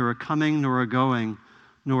call neither a coming nor a going,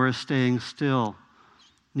 nor a staying still,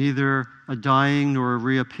 neither a dying nor a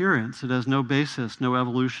reappearance. It has no basis, no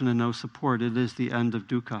evolution, and no support. It is the end of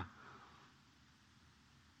dukkha.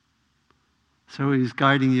 So he's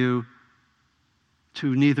guiding you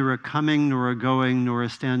to neither a coming nor a going nor a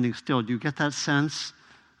standing still. Do you get that sense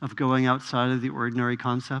of going outside of the ordinary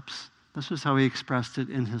concepts? This is how he expressed it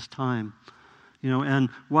in his time. And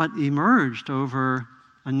what emerged over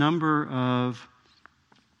a number of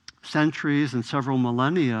centuries and several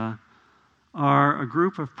millennia are a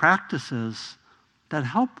group of practices that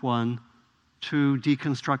help one to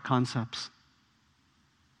deconstruct concepts.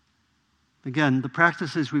 Again, the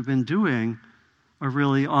practices we've been doing are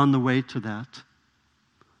really on the way to that.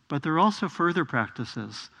 But there are also further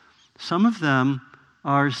practices. Some of them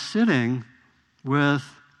are sitting with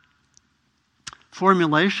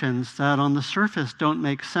formulations that on the surface don't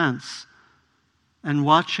make sense and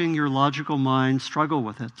watching your logical mind struggle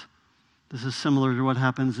with it. This is similar to what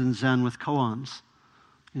happens in Zen with koans.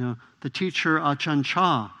 The teacher Ajahn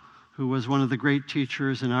Chah, who was one of the great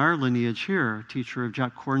teachers in our lineage here, teacher of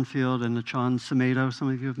Jack Kornfield and Ajahn Sumedho, some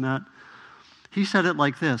of you have met, he said it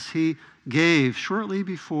like this. He gave, shortly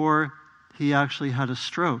before he actually had a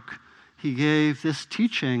stroke, he gave this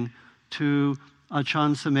teaching to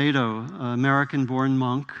Ajahn Sumedho, an American-born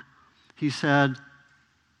monk. He said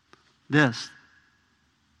this,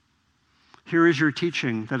 "Here is your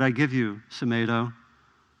teaching that I give you, Sumedho.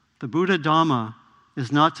 The Buddha Dhamma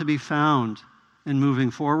is not to be found in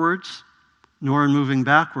moving forwards, nor in moving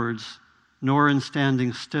backwards, nor in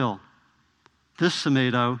standing still. This,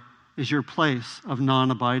 Sumedho, is your place of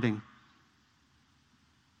non-abiding."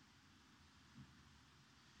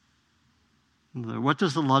 What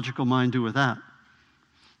does the logical mind do with that?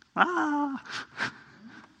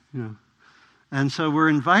 And so we're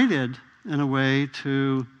invited, in a way,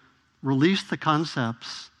 to release the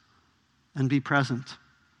concepts and be present.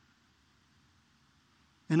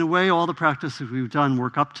 In a way, all the practices we've done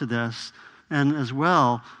work up to this, and as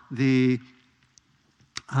well, the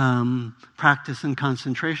practice and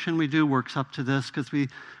concentration we do works up to this, because we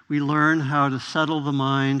learn how to settle the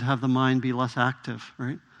mind, have the mind be less active,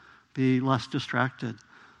 right? Be less distracted.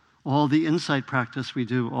 All the insight practice we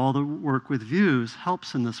do, all the work with views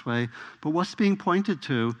helps in this way. But what's being pointed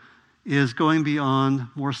to is going beyond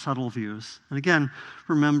more subtle views. And again,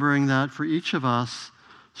 remembering that for each of us,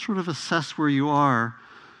 sort of assess where you are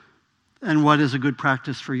and what is a good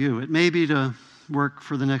practice for you. It may be to work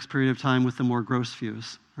for the next period of time with the more gross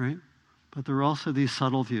views, right? But there are also these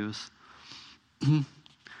subtle views.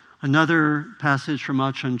 Another passage from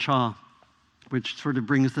Ajahn Chah, which sort of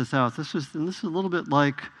brings this out. This is a little bit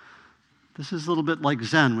like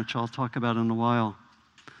Zen, which I'll talk about in a while.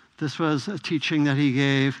 This was a teaching that he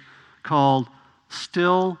gave called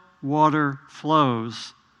 "Still water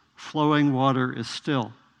flows, flowing water is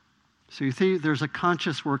still." So you see, there's a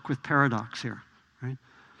conscious work with paradox here, right?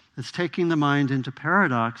 It's taking the mind into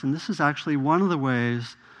paradox, and this is actually one of the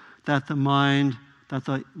ways that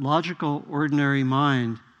the logical, ordinary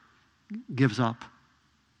mind gives up.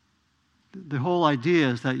 The whole idea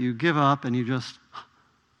is that you give up and you just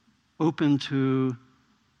open to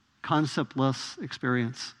conceptless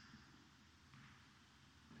experience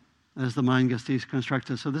as the mind gets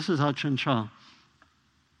deconstructed. So this is Ajahn Chah.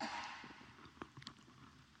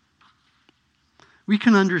 We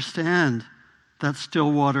can understand that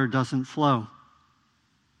still water doesn't flow.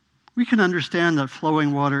 We can understand that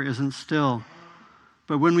flowing water isn't still.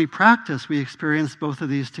 But when we practice, we experience both of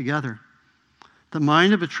these together. The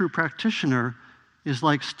mind of a true practitioner is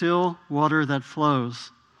like still water that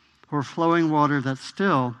flows, or flowing water that's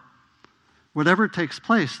still. Whatever takes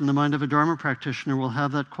place in the mind of a Dharma practitioner will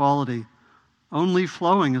have that quality. Only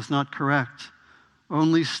flowing is not correct.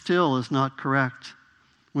 Only still is not correct.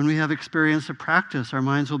 When we have experience of practice, our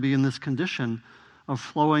minds will be in this condition of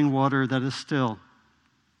flowing water that is still.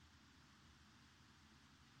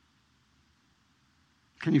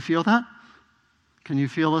 Can you feel that? Can you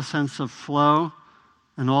feel a sense of flow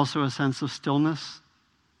and also a sense of stillness?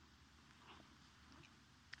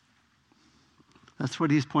 That's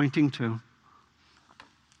what he's pointing to.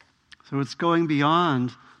 So it's going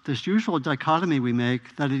beyond this usual dichotomy we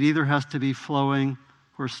make that it either has to be flowing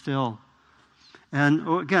or still. And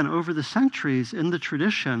again, over the centuries in the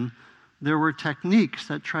tradition, there were techniques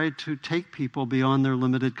that tried to take people beyond their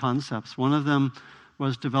limited concepts. One of them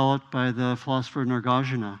was developed by the philosopher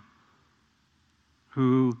Nagarjuna,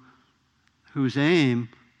 whose aim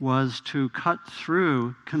was to cut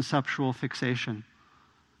through conceptual fixation.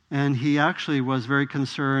 And he actually was very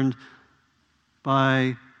concerned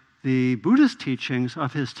by the Buddhist teachings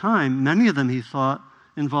of his time. Many of them, he thought,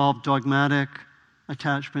 involved dogmatic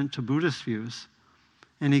attachment to Buddhist views.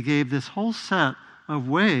 And he gave this whole set of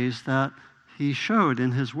ways that he showed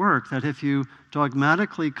in his work that if you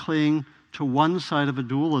dogmatically cling to one side of a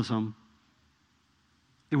dualism,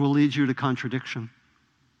 it will lead you to contradiction.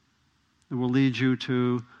 It will lead you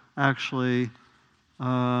to actually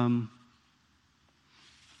come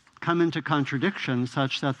into contradiction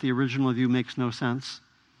such that the original view makes no sense.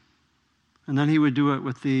 And then he would do it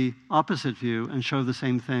with the opposite view and show the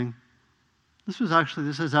same thing. This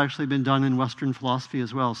has actually been done in Western philosophy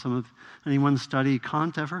as well. Anyone study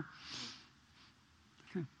Kant ever?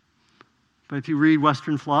 Okay. But if you read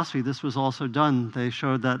Western philosophy, this was also done. Kant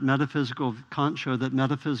showed that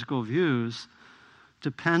metaphysical views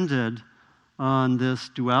depended on this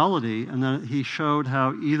duality, and then he showed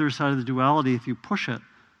how either side of the duality, if you push it,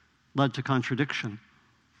 led to contradiction.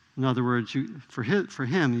 In other words, for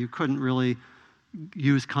him, you couldn't really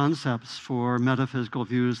use concepts for metaphysical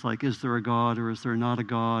views like, is there a God or is there not a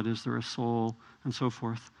God, is there a soul, and so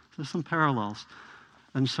forth. There's some parallels.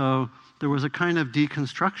 And so there was a kind of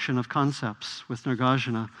deconstruction of concepts with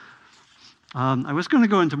Nagarjuna. I was going to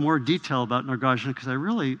go into more detail about Nagarjuna because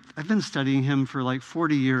I've been studying him for like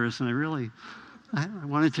 40 years, and I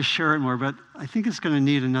wanted to share it more, but I think it's going to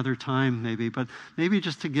need another time maybe. But maybe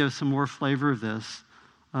just to give some more flavor of this,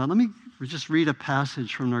 let me just read a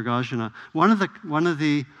passage from Nagarjuna. One of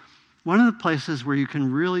the places where you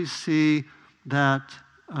can really see that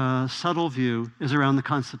subtle view is around the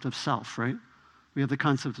concept of self, right? We have the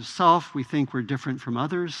concept of self. We think we're different from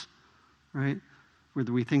others, right?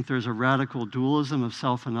 We think there's a radical dualism of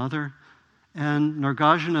self and other. And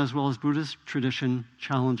Nagarjuna, as well as Buddhist tradition,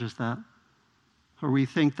 challenges that. Or we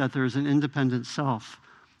think that there's an independent self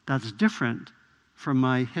that's different from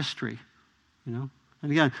my history, you know?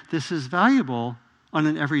 And again, this is valuable on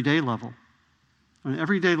an everyday level. On an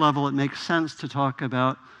everyday level, it makes sense to talk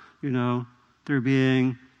about, there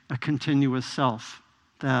being a continuous self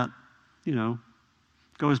that,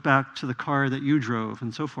 goes back to the car that you drove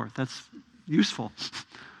and so forth. That's useful,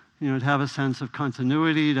 to have a sense of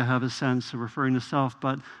continuity, to have a sense of referring to self.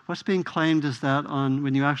 But what's being claimed is that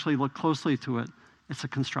when you actually look closely to it, it's a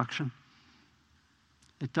construction.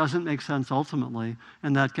 It doesn't make sense ultimately,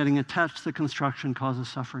 and that getting attached to the construction causes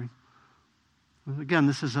suffering. Again,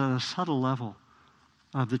 this is at a subtle level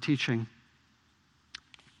of the teaching.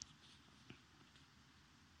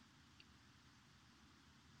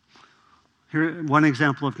 Here, one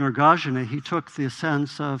example of Nagarjuna, he took the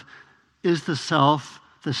sense of, is the self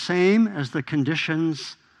the same as the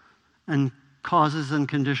conditions and causes and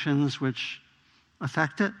conditions which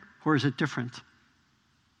affect it, or is it different?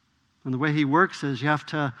 And the way he works is you have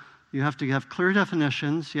to have clear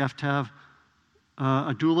definitions, you have to have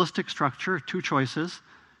a dualistic structure, two choices,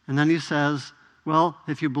 and then he says, well,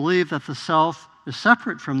 if you believe that the self is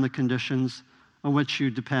separate from the conditions on which you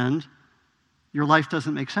depend, your life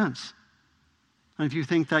doesn't make sense. And if you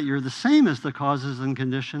think that you're the same as the causes and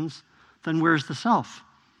conditions, then where's the self?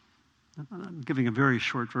 I'm giving a very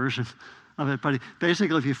short version of it, but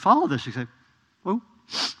basically if you follow this, you say, oh,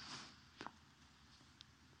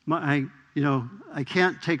 I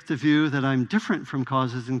can't take the view that I'm different from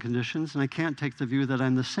causes and conditions, and I can't take the view that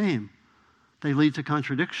I'm the same. They lead to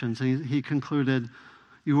contradictions. And he concluded,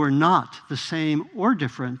 you are not the same or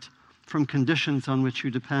different from conditions on which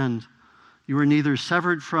you depend. You are neither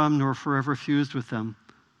severed from nor forever fused with them.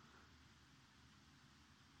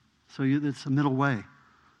 So it's a middle way.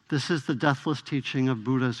 This is the deathless teaching of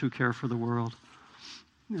Buddhas who care for the world.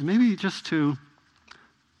 And maybe just to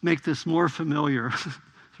make this more familiar, so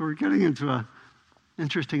we're getting into an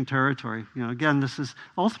interesting territory. Again, this is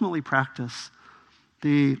ultimately practice.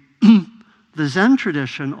 The Zen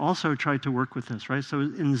tradition also tried to work with this, right? So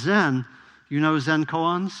in Zen, Zen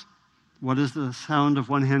koans? What is the sound of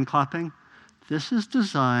one hand clapping? This is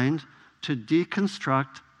designed to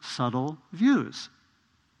deconstruct subtle views.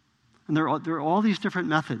 And there are all these different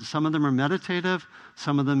methods. Some of them are meditative,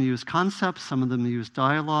 some of them use concepts, some of them use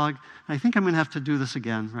dialogue. And I think I'm going to have to do this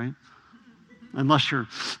again, right? Unless you're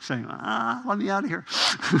saying, let me out of here.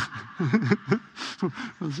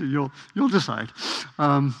 You'll decide.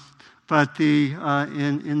 But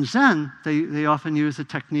in Zen, they often use a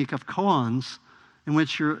technique of koans, in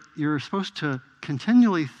which you're supposed to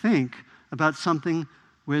continually think about something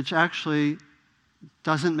which actually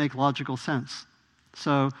doesn't make logical sense.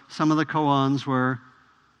 So some of the koans were,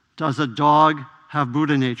 does a dog have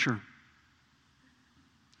Buddha nature?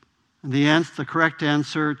 And the correct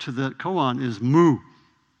answer to the koan is moo.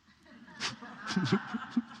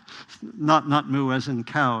 not moo as in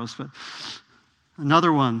cows, but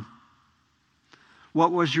another one.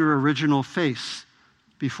 What was your original face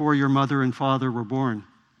before your mother and father were born?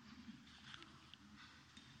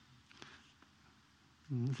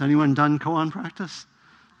 Has anyone done koan practice?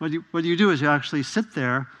 What you do is you actually sit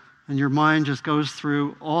there and your mind just goes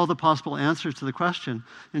through all the possible answers to the question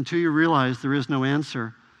until you realize there is no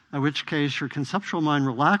answer, in which case your conceptual mind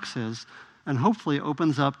relaxes and hopefully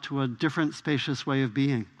opens up to a different spacious way of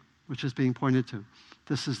being, which is being pointed to.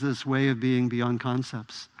 This is this way of being beyond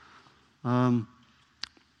concepts. Another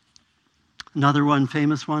one,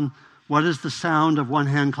 famous one, what is the sound of one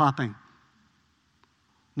hand clapping?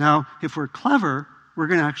 Now, if we're clever, we're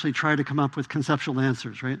going to actually try to come up with conceptual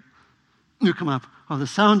answers, right? You come up, the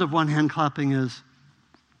sound of one hand clapping is...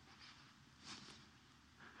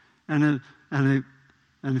 And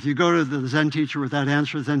if you go to the Zen teacher with that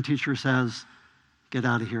answer, the Zen teacher says, get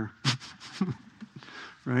out of here.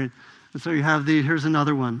 Right? And so you have here's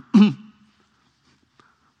another one.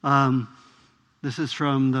 This is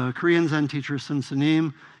from the Korean Zen teacher, Sun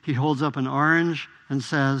Sanim. He holds up an orange and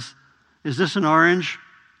says, is this an orange?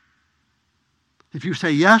 If you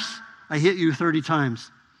say yes, I hit you 30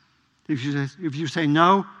 times. If you say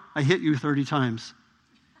no, I hit you 30 times.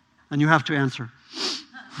 And you have to answer.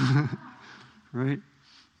 Right?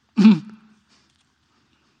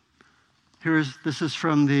 This is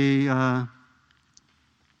from the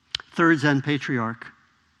third Zen patriarch.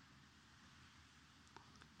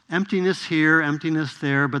 Emptiness here, emptiness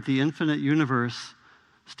there, but the infinite universe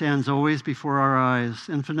stands always before our eyes,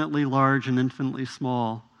 infinitely large and infinitely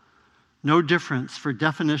small. No difference, for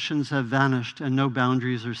definitions have vanished and no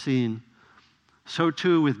boundaries are seen. So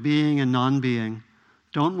too with being and non-being.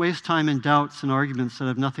 Don't waste time in doubts and arguments that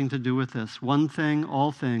have nothing to do with this. One thing,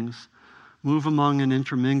 all things. Move among and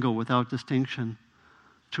intermingle without distinction.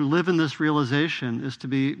 To live in this realization is to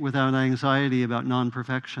be without anxiety about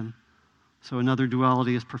non-perfection. So another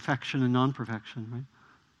duality is perfection and non-perfection, right?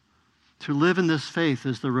 To live in this faith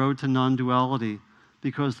is the road to non-duality,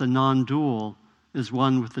 because the non-dual is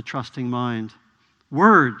one with the trusting mind.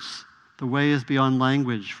 Words, the way is beyond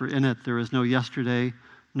language, for in it there is no yesterday,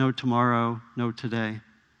 no tomorrow, no today.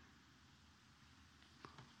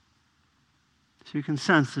 So you can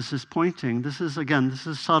sense this is pointing. This is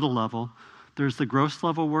subtle level. There's the gross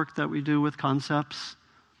level work that we do with concepts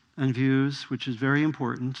and views, which is very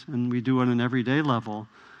important, and we do on an everyday level.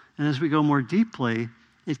 And as we go more deeply,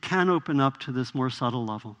 it can open up to this more subtle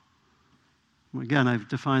level. Again, I've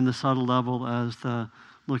defined the subtle level as the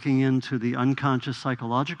looking into the unconscious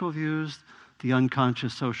psychological views, the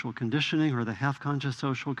unconscious social conditioning, or the half-conscious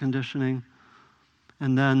social conditioning,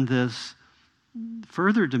 and then this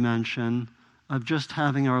further dimension of just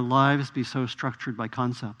having our lives be so structured by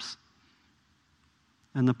concepts.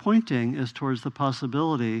 And the pointing is towards the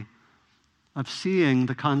possibility of seeing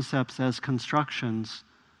the concepts as constructions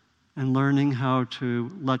and learning how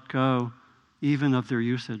to let go even of their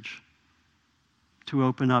usage, to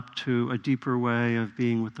open up to a deeper way of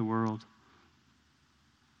being with the world.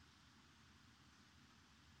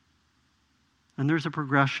 And there's a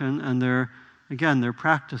progression, and they're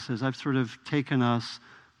practices. I've sort of taken us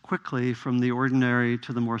quickly from the ordinary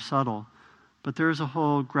to the more subtle. But there's a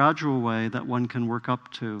whole gradual way that one can work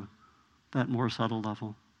up to that more subtle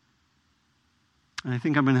level. And I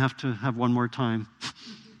think I'm going to have one more time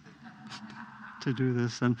to do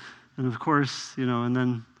this. And of course, and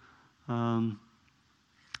then,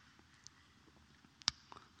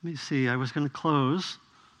 let me see, I was going to close.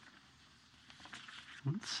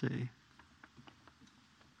 Let's see.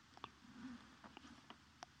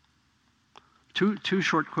 Two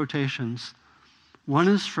short quotations. One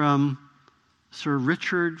is from Sir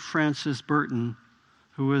Richard Francis Burton,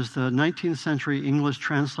 who was the 19th century English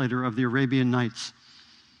translator of the Arabian Nights,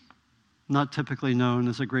 not typically known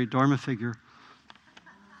as a great Dharma figure.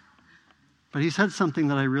 But he said something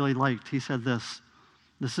that I really liked. He said this.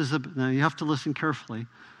 Now you have to listen carefully.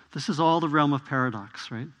 This is all the realm of paradox,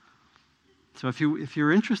 right? So if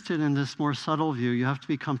you're interested in this more subtle view, you have to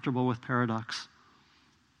be comfortable with paradox.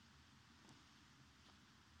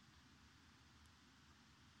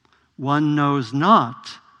 One knows not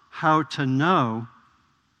how to know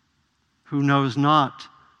who knows not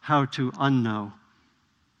how to unknow.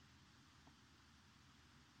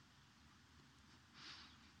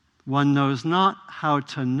 One knows not how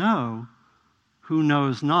to know who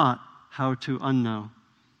knows not how to unknow.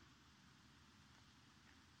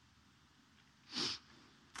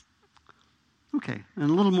 Okay, in a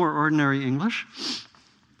little more ordinary English,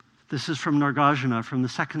 this is from Nagarjuna from the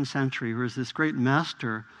 2nd century, who is this great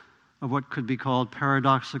master of what could be called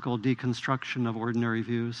paradoxical deconstruction of ordinary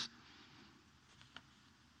views.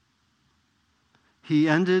 He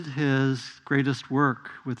ended his greatest work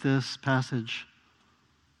with this passage: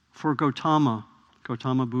 for Gautama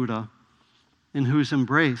Buddha, in whose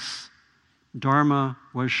embrace Dharma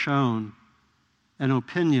was shown and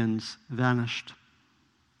opinions vanished.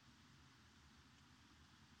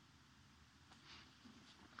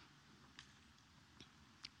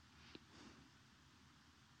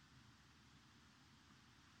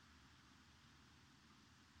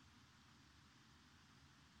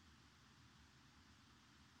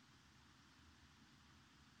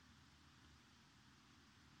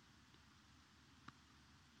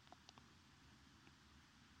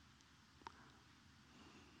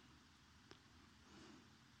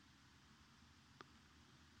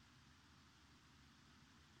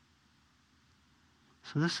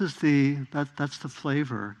 So this is that's the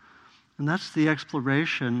flavor. And that's the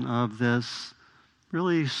exploration of this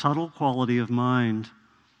really subtle quality of mind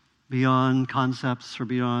beyond concepts or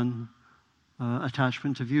beyond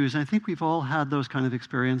attachment to views. And I think we've all had those kind of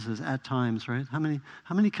experiences at times, right? How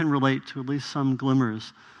many can relate to at least some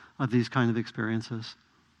glimmers of these kind of experiences?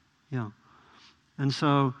 Yeah. And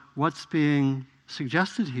so what's being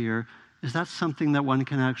suggested here is that's something that one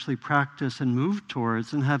can actually practice and move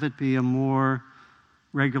towards and have it be a more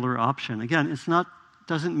regular option. Again,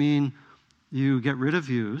 doesn't mean you get rid of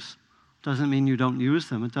views, doesn't mean you don't use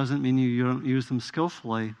them, it doesn't mean you don't use them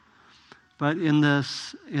skillfully. But in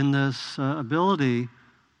this ability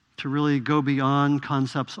to really go beyond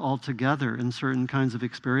concepts altogether in certain kinds of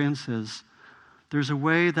experiences, there's a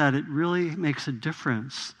way that it really makes a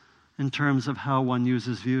difference in terms of how one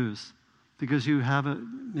uses views. Because you have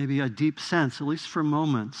maybe a deep sense, at least for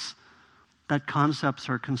moments, that concepts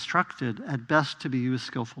are constructed at best to be used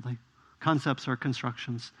skillfully. Concepts are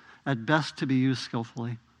constructions, at best to be used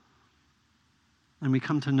skillfully. And we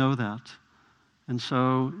come to know that. And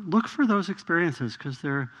so look for those experiences, because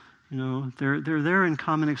they're there in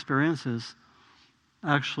common experiences.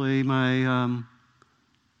 Actually, one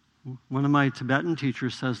of my Tibetan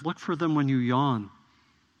teachers says, look for them when you yawn.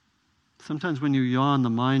 Sometimes when you yawn, the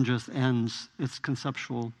mind just ends its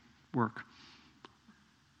conceptual work.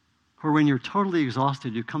 Or when you're totally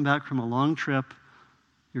exhausted, you come back from a long trip,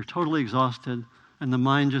 you're totally exhausted, and the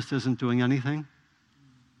mind just isn't doing anything.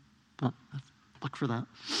 Look for that.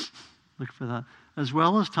 Look for that. As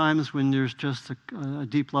well as times when there's just a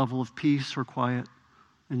deep level of peace or quiet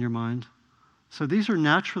in your mind. So these are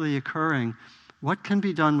naturally occurring. What can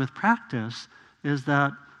be done with practice is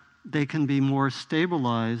that they can be more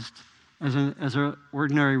stabilized as an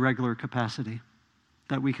ordinary, regular capacity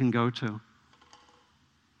that we can go to.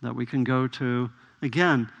 That we can go to.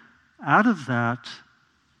 Again, out of that,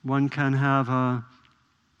 one can have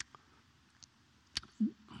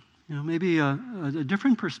maybe a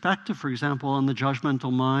different perspective, for example, on the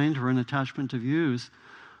judgmental mind or an attachment to views.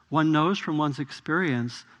 One knows from one's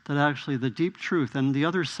experience that actually the deep truth, and the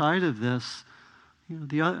other side of this,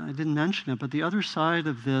 I didn't mention it, but the other side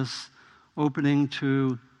of this opening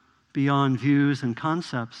to beyond views and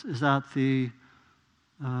concepts is that the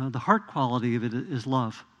heart quality of it is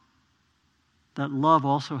love. That love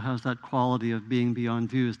also has that quality of being beyond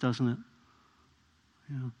views, doesn't it?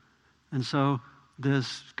 And so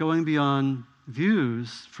this going beyond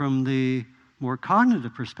views from the more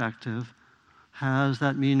cognitive perspective has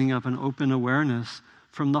that meaning of an open awareness.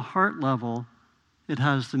 From the heart level, it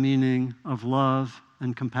has the meaning of love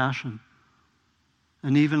and compassion.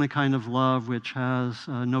 And even a kind of love which has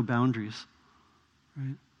no boundaries.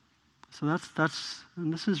 Right? So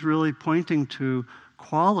and this is really pointing to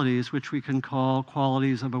qualities which we can call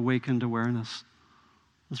qualities of awakened awareness.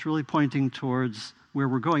 It's really pointing towards where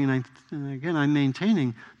we're going. And again, I'm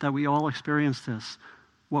maintaining that we all experience this.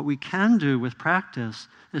 What we can do with practice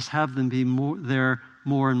is have them be there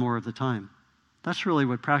more and more of the time. That's really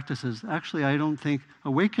what practice is. Actually, I don't think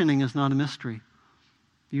awakening is not a mystery.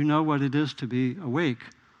 You know what it is to be awake,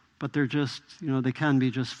 but they're just, they can be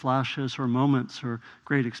just flashes or moments or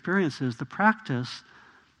great experiences. The practice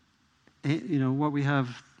what we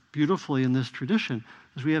have beautifully in this tradition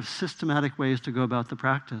is we have systematic ways to go about the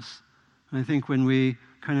practice. And I think when we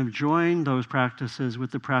kind of join those practices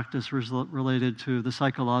with the practice related to the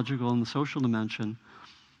psychological and the social dimension,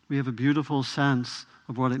 we have a beautiful sense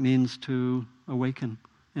of what it means to awaken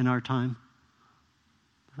in our time.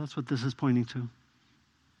 That's what this is pointing to.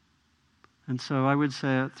 And so I would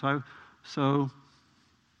say, so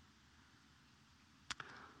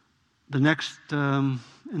the next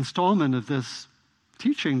installment of this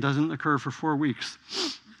teaching doesn't occur for 4 weeks,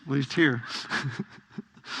 at least here.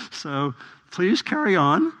 So please carry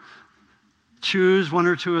on. Choose one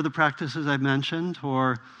or two of the practices I've mentioned,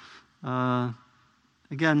 or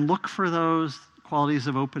again, look for those qualities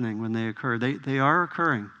of opening when they occur. They are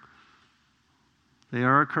occurring. They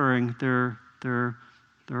are occurring. They're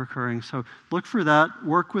occurring. So look for that.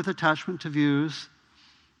 Work with attachment to views.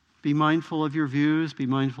 Be mindful of your views. Be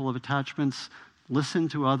mindful of attachments. Listen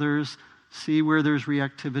to others. See where there's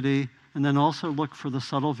reactivity. And then also look for the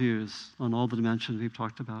subtle views on all the dimensions we've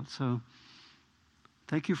talked about. So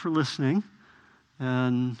thank you for listening.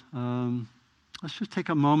 And let's just take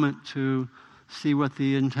a moment to see what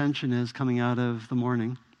the intention is coming out of the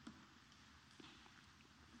morning.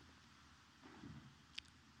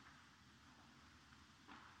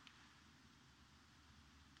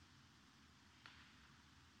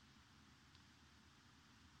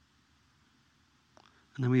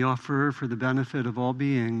 And then we offer, for the benefit of all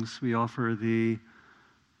beings, we offer the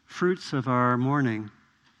fruits of our morning.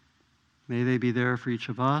 May they be there for each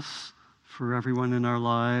of us, for everyone in our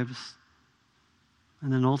lives,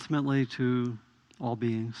 and then ultimately to all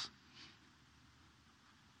beings.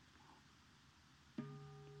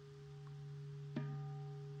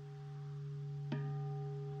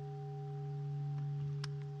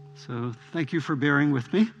 So thank you for bearing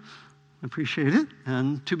with me. I appreciate it,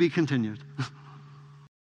 and to be continued.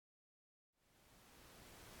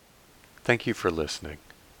 Thank you for listening.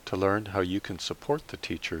 To learn how you can support the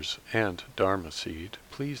teachers and Dharma Seed,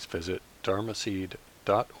 please visit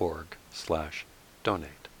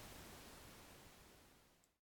dharmaseed.org/donate.